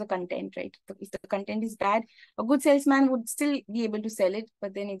also the content, right? If the content is bad, a good salesman would still be able to sell it,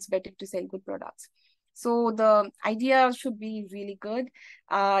 but then it's better to sell good products. So the idea should be really good.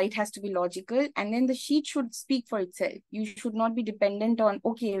 It has to be logical, and then the sheet should speak for itself. You should not be dependent on,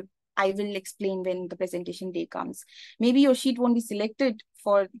 okay, I will explain when the presentation day comes. Maybe your sheet won't be selected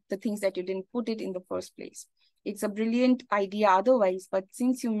for the things that you didn't put it in the first place. It's a brilliant idea otherwise, but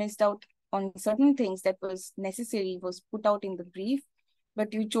since you missed out on certain things that was necessary was put out in the brief,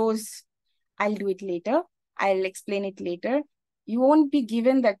 but you chose, I'll do it later, I'll explain it later, you won't be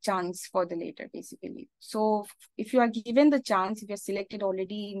given that chance for the later, basically. So if you are given the chance, if you're selected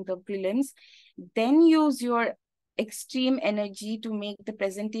already in the prelims, then use your extreme energy to make the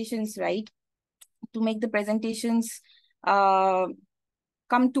presentations right, to make the presentations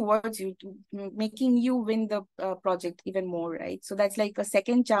come towards you, to making you win the project even more, right? So that's like a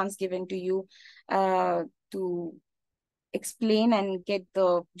second chance given to you to explain and get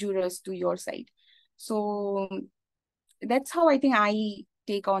the jurors to your side. So that's how I think I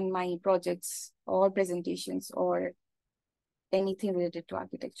take on my projects or presentations or anything related to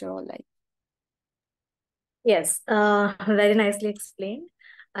architecture or life. Yes, very nicely explained.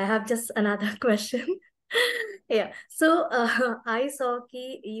 I have just another question. Yeah, so I saw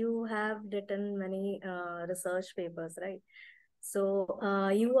ki you have written many research papers, right? So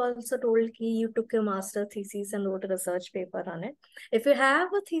you also told ki you took a master thesis and wrote a research paper on it. If you have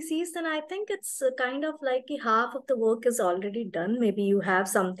a thesis, then I think it's kind of like ki half of the work is already done. Maybe you have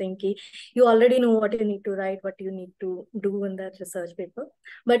something ki you already know what you need to write, what you need to do in that research paper.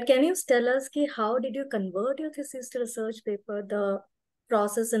 But can you tell us ki how did you convert your thesis to research paper? The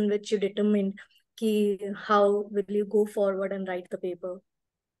process in which you determined ki how will you go forward and write the paper?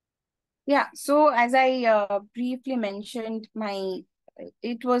 Yeah, so as I briefly mentioned,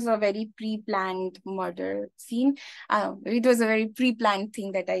 it was a very pre-planned murder scene. It was a very pre-planned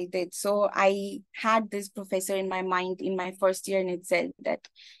thing that I did. So I had this professor in my mind in my first year in itself, that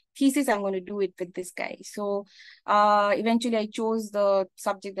thesis, I'm going to do it with this guy. So eventually I chose the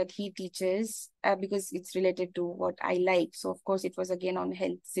subject that he teaches because it's related to what I like. So of course it was again on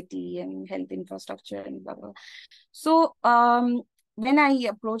health city and health infrastructure and blah, blah. So when I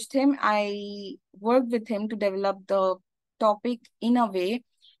approached him, I worked with him to develop the topic in a way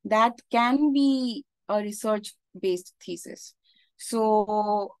that can be a research-based thesis.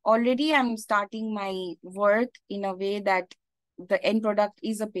 So already I'm starting my work in a way that the end product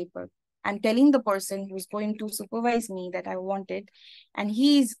is a paper. I'm telling the person who's going to supervise me that I want it, and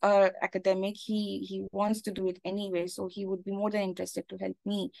he's an academic. He wants to do it anyway, so he would be more than interested to help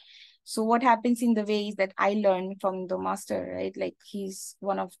me. So what happens in the way is that I learn from the master, right? Like he's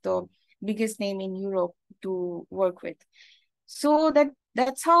one of the biggest name in Europe to work with. So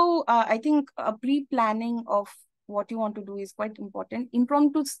that's how I think a pre-planning of what you want to do is quite important.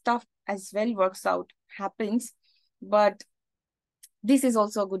 Impromptu stuff as well works out, happens, but this is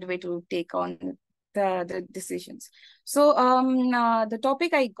also a good way to take on the decisions. So the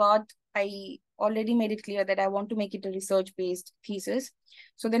topic I got, I already made it clear that I want to make it a research-based thesis.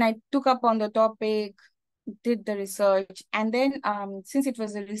 So then I took up on the topic, did the research, and then since it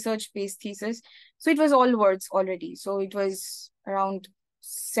was a research-based thesis, so it was all words already. So it was around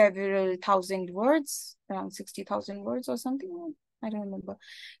several thousand words, around 60,000 words or something. I don't remember.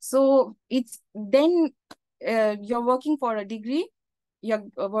 So it's then you're working for a degree, you're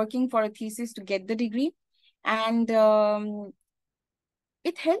working for a thesis to get the degree. And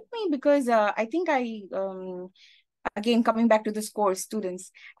it helped me because I think again, coming back to the score,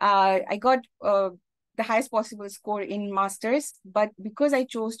 students, I got the highest possible score in masters, but because I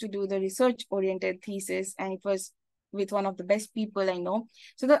chose to do the research oriented thesis and it was with one of the best people I know,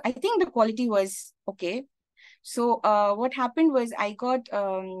 so I think the quality was okay. So what happened was I got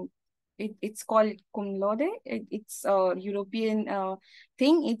it's called cum laude. It's a European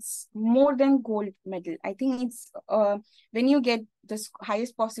thing. It's more than gold medal. I think it's when you get the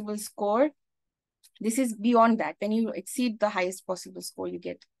highest possible score, this is beyond that. When you exceed the highest possible score, you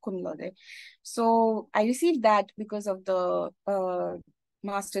get cum laude. So I received that because of the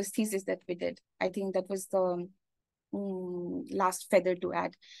master's thesis that we did. I think that was the last feather to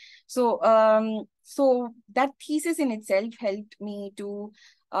add. So that thesis in itself helped me to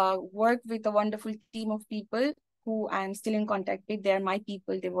work with a wonderful team of people who I'm still in contact with. They're my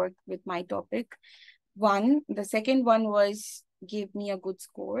people. They work with my topic. The second one was give me a good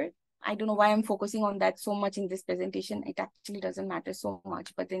score. I don't know why I'm focusing on that so much in this presentation. It actually doesn't matter so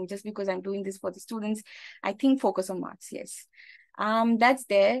much, but then just because I'm doing this for the students, I think focus on marks. Yes. That's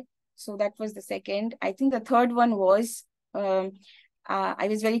there. So that was the second. I think the third one was, I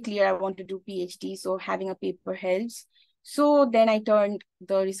was very clear I want to do PhD. So having a paper helps. So then I turned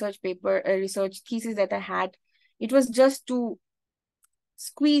the research thesis that I had. It was just to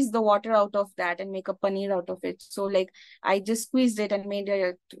squeeze the water out of that and make a paneer out of it. So like I just squeezed it and made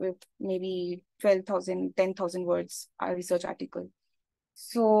it with maybe 12,000, 10,000 words research article.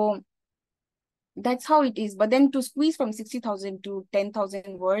 So that's how it is. But then to squeeze from 60,000 to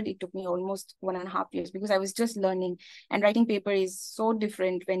 10,000 word, it took me almost 1.5 years because I was just learning. And writing paper is so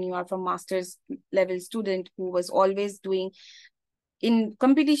different when you are from master's level student who was always doing, in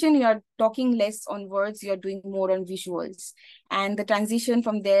competition, you are talking less on words, you're doing more on visuals. And the transition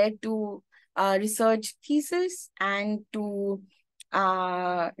from there to research thesis and to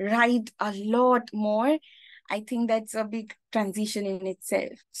write a lot more, I think that's a big transition in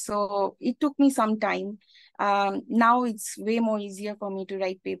itself. So it took me some time. Now it's way more easier for me to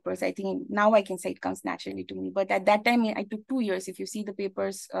write papers. I think now I can say it comes naturally to me. But at that time, I took 2 years. If you see the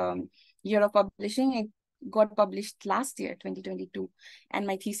papers, year of publishing, it got published last year, 2022. And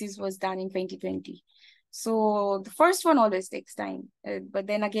my thesis was done in 2020. So the first one always takes time. But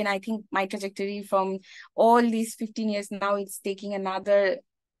then again, I think my trajectory from all these 15 years now, it's taking another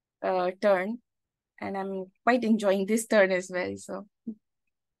turn. And I'm quite enjoying this turn as well. So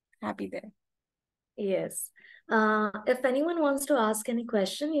happy there. Yes. If anyone wants to ask any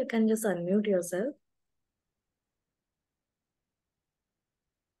question, you can just unmute yourself.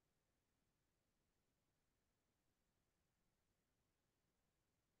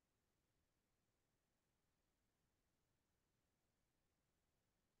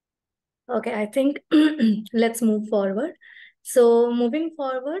 Okay, I think let's move forward. So moving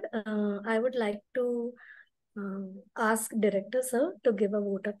forward, I would like to ask Director Sir to give a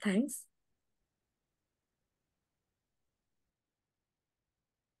vote of thanks.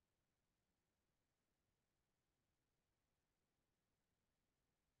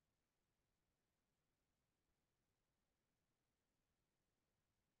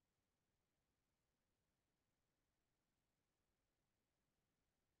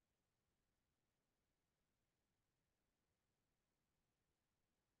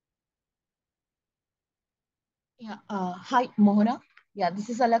 Yeah. Hi, Mohana. Yeah, this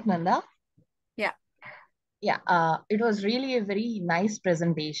is Alaknanda. Yeah. Yeah. It was really a very nice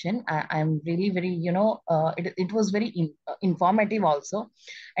presentation. I'm really very, it was very informative also,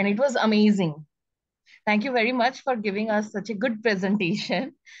 and it was amazing. Thank you very much for giving us such a good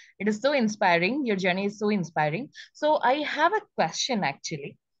presentation. It is so inspiring. Your journey is so inspiring. So I have a question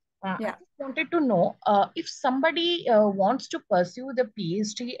actually. I Yeah. just wanted to know if somebody wants to pursue the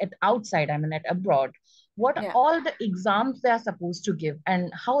PhD at outside, I mean at abroad, what are Yeah. all the exams they are supposed to give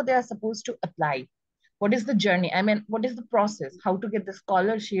and how they are supposed to apply? What is the journey? I mean, what is the process? How to get the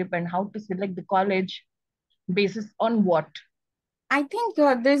scholarship and how to select the college basis on what? I think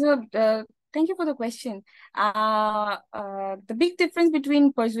there's a thank you for the question. The big difference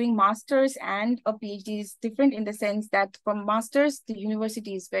between pursuing masters and a PhD is different in the sense that for masters, the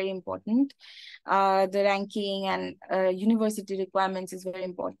university is very important. The ranking and university requirements is very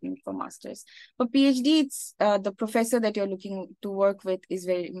important for masters. For PhD, it's the professor that you're looking to work with is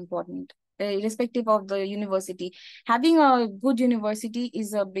very important. Irrespective of the university, having a good university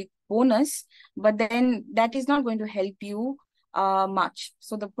is a big bonus, but then that is not going to help you much.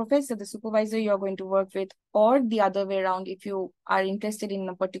 So the professor, the supervisor you're going to work with, or the other way around, if you are interested in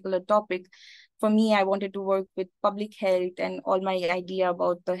a particular topic. For me, I wanted to work with public health and all my idea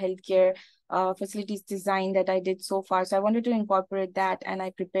about the healthcare facilities design that I did so far. So I wanted to incorporate that, and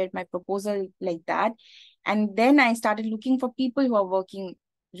I prepared my proposal like that. And then I started looking for people who are working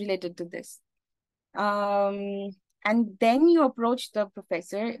related to this. And then you approach the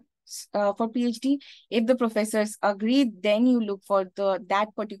professor for PhD. If the professors agree, then you look for that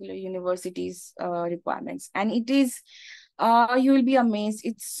particular university's requirements. And it is, you will be amazed.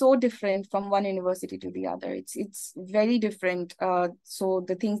 It's so different from one university to the other. It's very different. So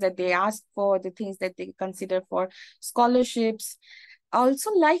the things that they ask for, the things that they consider for scholarships.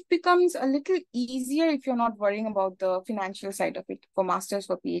 Also, life becomes a little easier if you're not worrying about the financial side of it for masters,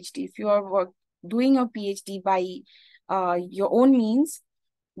 for PhD. If you are doing a PhD by your own means,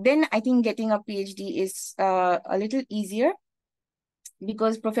 then I think getting a PhD is a little easier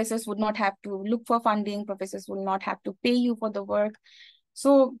because professors would not have to look for funding, professors will not have to pay you for the work.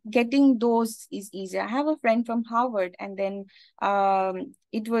 So getting those is easier. I have a friend from Harvard, and then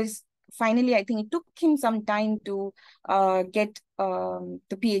it was finally, I think it took him some time to get the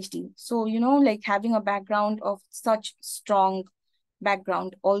PhD. So, like having a background of such strong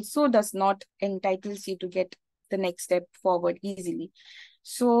background also does not entitles you to get the next step forward easily.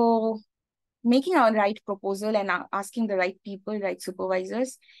 So making a right proposal and asking the right people, right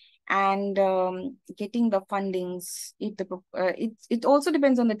supervisors, and getting the fundings. If it also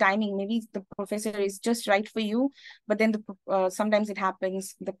depends on the timing. Maybe the professor is just right for you, but then sometimes it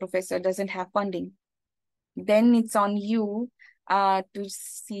happens the professor doesn't have funding. Then it's on you to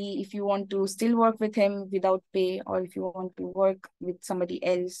see if you want to still work with him without pay, or if you want to work with somebody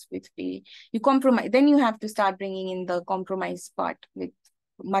else with pay. You compromise. Then you have to start bringing in the compromise part, with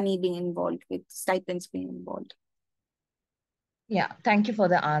money being involved, with stipends being involved. Yeah, thank you for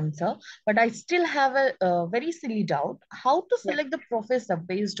the answer. But I still have a very silly doubt. How to select the professor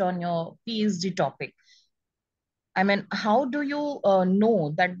based on your PhD topic? I mean, how do you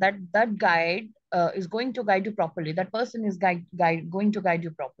know that guide is going to guide you properly? That person is going to guide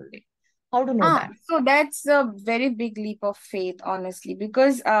you properly. How to know that? So that's a very big leap of faith, honestly,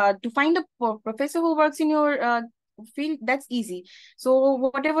 because to find a professor who works in your field, that's easy. So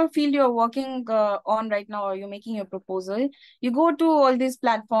whatever field you're working on right now, or you're making your proposal, you go to all these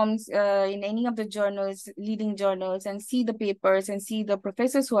platforms in any of the journals, leading journals, and see the papers and see the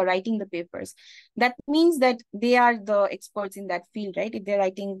professors who are writing the papers. That means that they are the experts in that field, right? If they're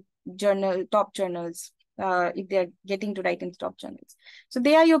writing top journals, if they're getting to write in top journals. So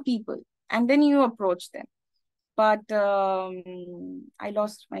they are your people, and then you approach them. But I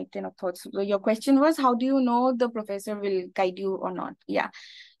lost my train of thoughts. So your question was, how do you know the professor will guide you or not? Yeah.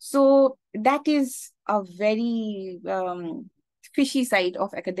 So that is a very fishy side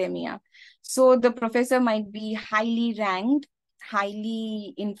of academia. So the professor might be highly ranked,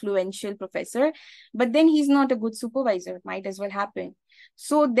 highly influential professor, but then he's not a good supervisor. Might as well happen.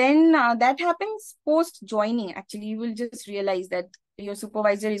 So then that happens post joining. Actually, you will just realize that your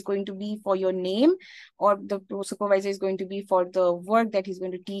supervisor is going to be for your name, or the supervisor is going to be for the work that he's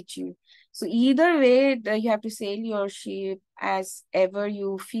going to teach you. So either way, you have to sail your ship as ever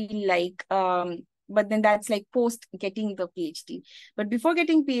you feel like. But then that's like post getting the PhD. But before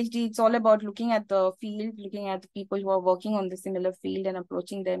getting PhD, it's all about looking at the field, looking at the people who are working on the similar field, and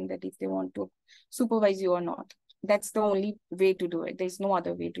approaching them, that if they want to supervise you or not. That's the only way to do it. There's no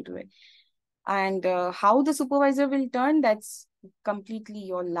other way to do it. And how the supervisor will turn, that's completely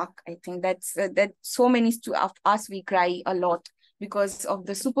your luck. I think that's that so many of us, we cry a lot because of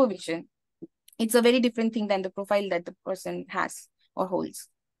the supervision. It's a very different thing than the profile that the person has or holds.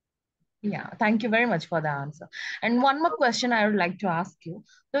 Yeah, thank you very much for the answer. And one more question I would like to ask you.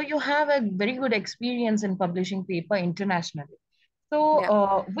 So you have a very good experience in publishing paper internationally.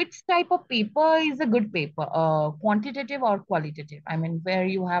 So which type of paper is a good paper? Quantitative or qualitative? I mean, where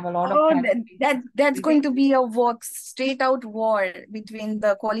you have a lot of Oh, time. that's going to be a straight out war between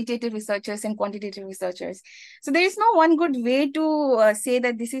the qualitative researchers and quantitative researchers. So there is no one good way to say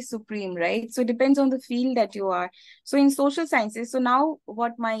that this is supreme, right? So it depends on the field that you are. So in social sciences, so now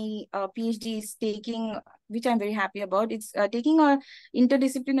what my PhD is taking, which I'm very happy about, it's taking a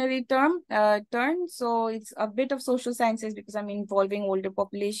interdisciplinary turn. So it's a bit of social sciences because I'm involving older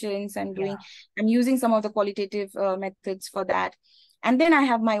populations and I'm using some of the qualitative methods for that. And then I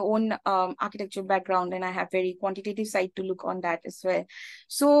have my own architecture background, and I have very quantitative side to look on that as well.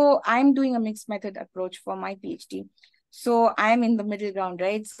 So I'm doing a mixed method approach for my PhD. So I'm in the middle ground,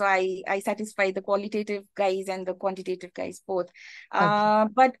 right? So I satisfy the qualitative guys and the quantitative guys both.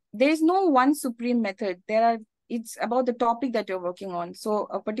 But there is no one supreme method. It's about the topic that you're working on. So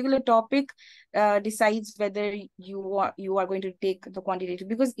a particular topic decides whether you are going to take the quantitative,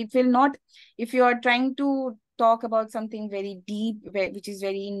 because it will not, if you are trying to talk about something very deep, which is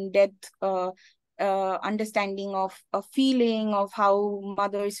very in-depth understanding of a feeling of how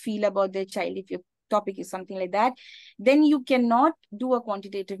mothers feel about their child, if your topic is something like that, then you cannot do a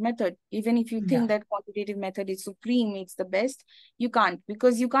quantitative method. Even if you think that quantitative method is supreme, it's the best, you can't,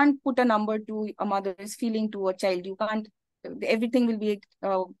 because you can't put a number to a mother's feeling to a child. You can't, everything will be,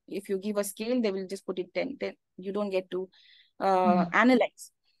 if you give a scale, they will just put it 10. Then you don't get to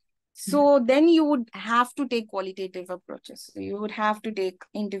analyze. So then you would have to take qualitative approaches. So you would have to take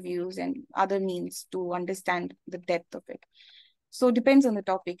interviews and other means to understand the depth of it. So it depends on the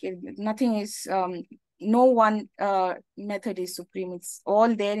topic. Nothing is, no one method is supreme. It's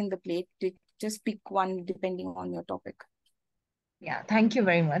all there in the plate. Just pick one depending on your topic. Yeah, thank you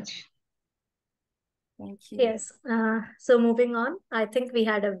very much. Thank you. Yes. So moving on, I think we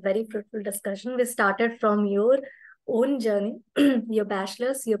had a very fruitful discussion. We started from your own journey, your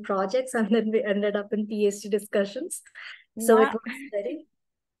bachelor's, your projects, and then we ended up in PhD discussions. So it was very,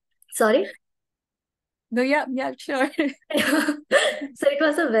 sorry? No, yeah, sure. So it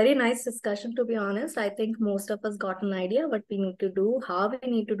was a very nice discussion, to be honest. I think most of us got an idea what we need to do, how we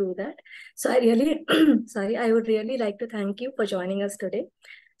need to do that. So I really, I would really like to thank you for joining us today.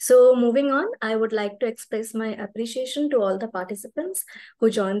 So moving on, I would like to express my appreciation to all the participants who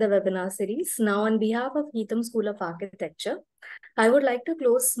joined the webinar series. Now, on behalf of GITAM School of Architecture, I would like to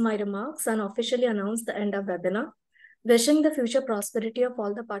close my remarks and officially announce the end of webinar. Wishing the future prosperity of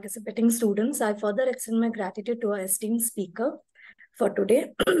all the participating students, I further extend my gratitude to our esteemed speaker, for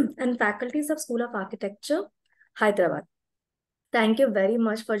today and faculties of School of Architecture, Hyderabad. Thank you very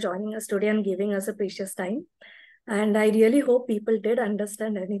much for joining us today and giving us a precious time. And I really hope people did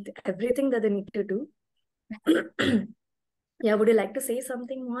understand everything that they need to do. Yeah, would you like to say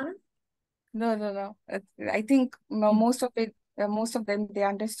something, Mohana? No. I think most of it, most of them, they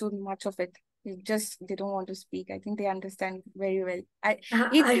understood much of it. They don't want to speak. I think they understand very well. I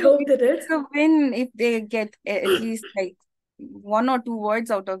hope they did. It's a win if they get at least like 1 or 2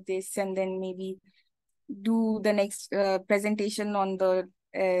 words out of this, and then maybe do the next presentation on the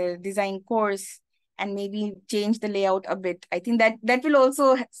design course and maybe change the layout a bit. I think that will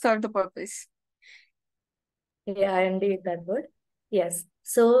also serve the purpose. Yeah, indeed, that would. Yes.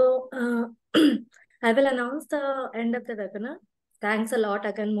 So I will announce the end of the webinar. Thanks a lot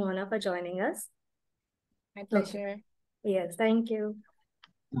again, Mohana, for joining us. My pleasure. Okay. Yes, thank you.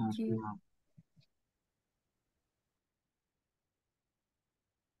 Thank you.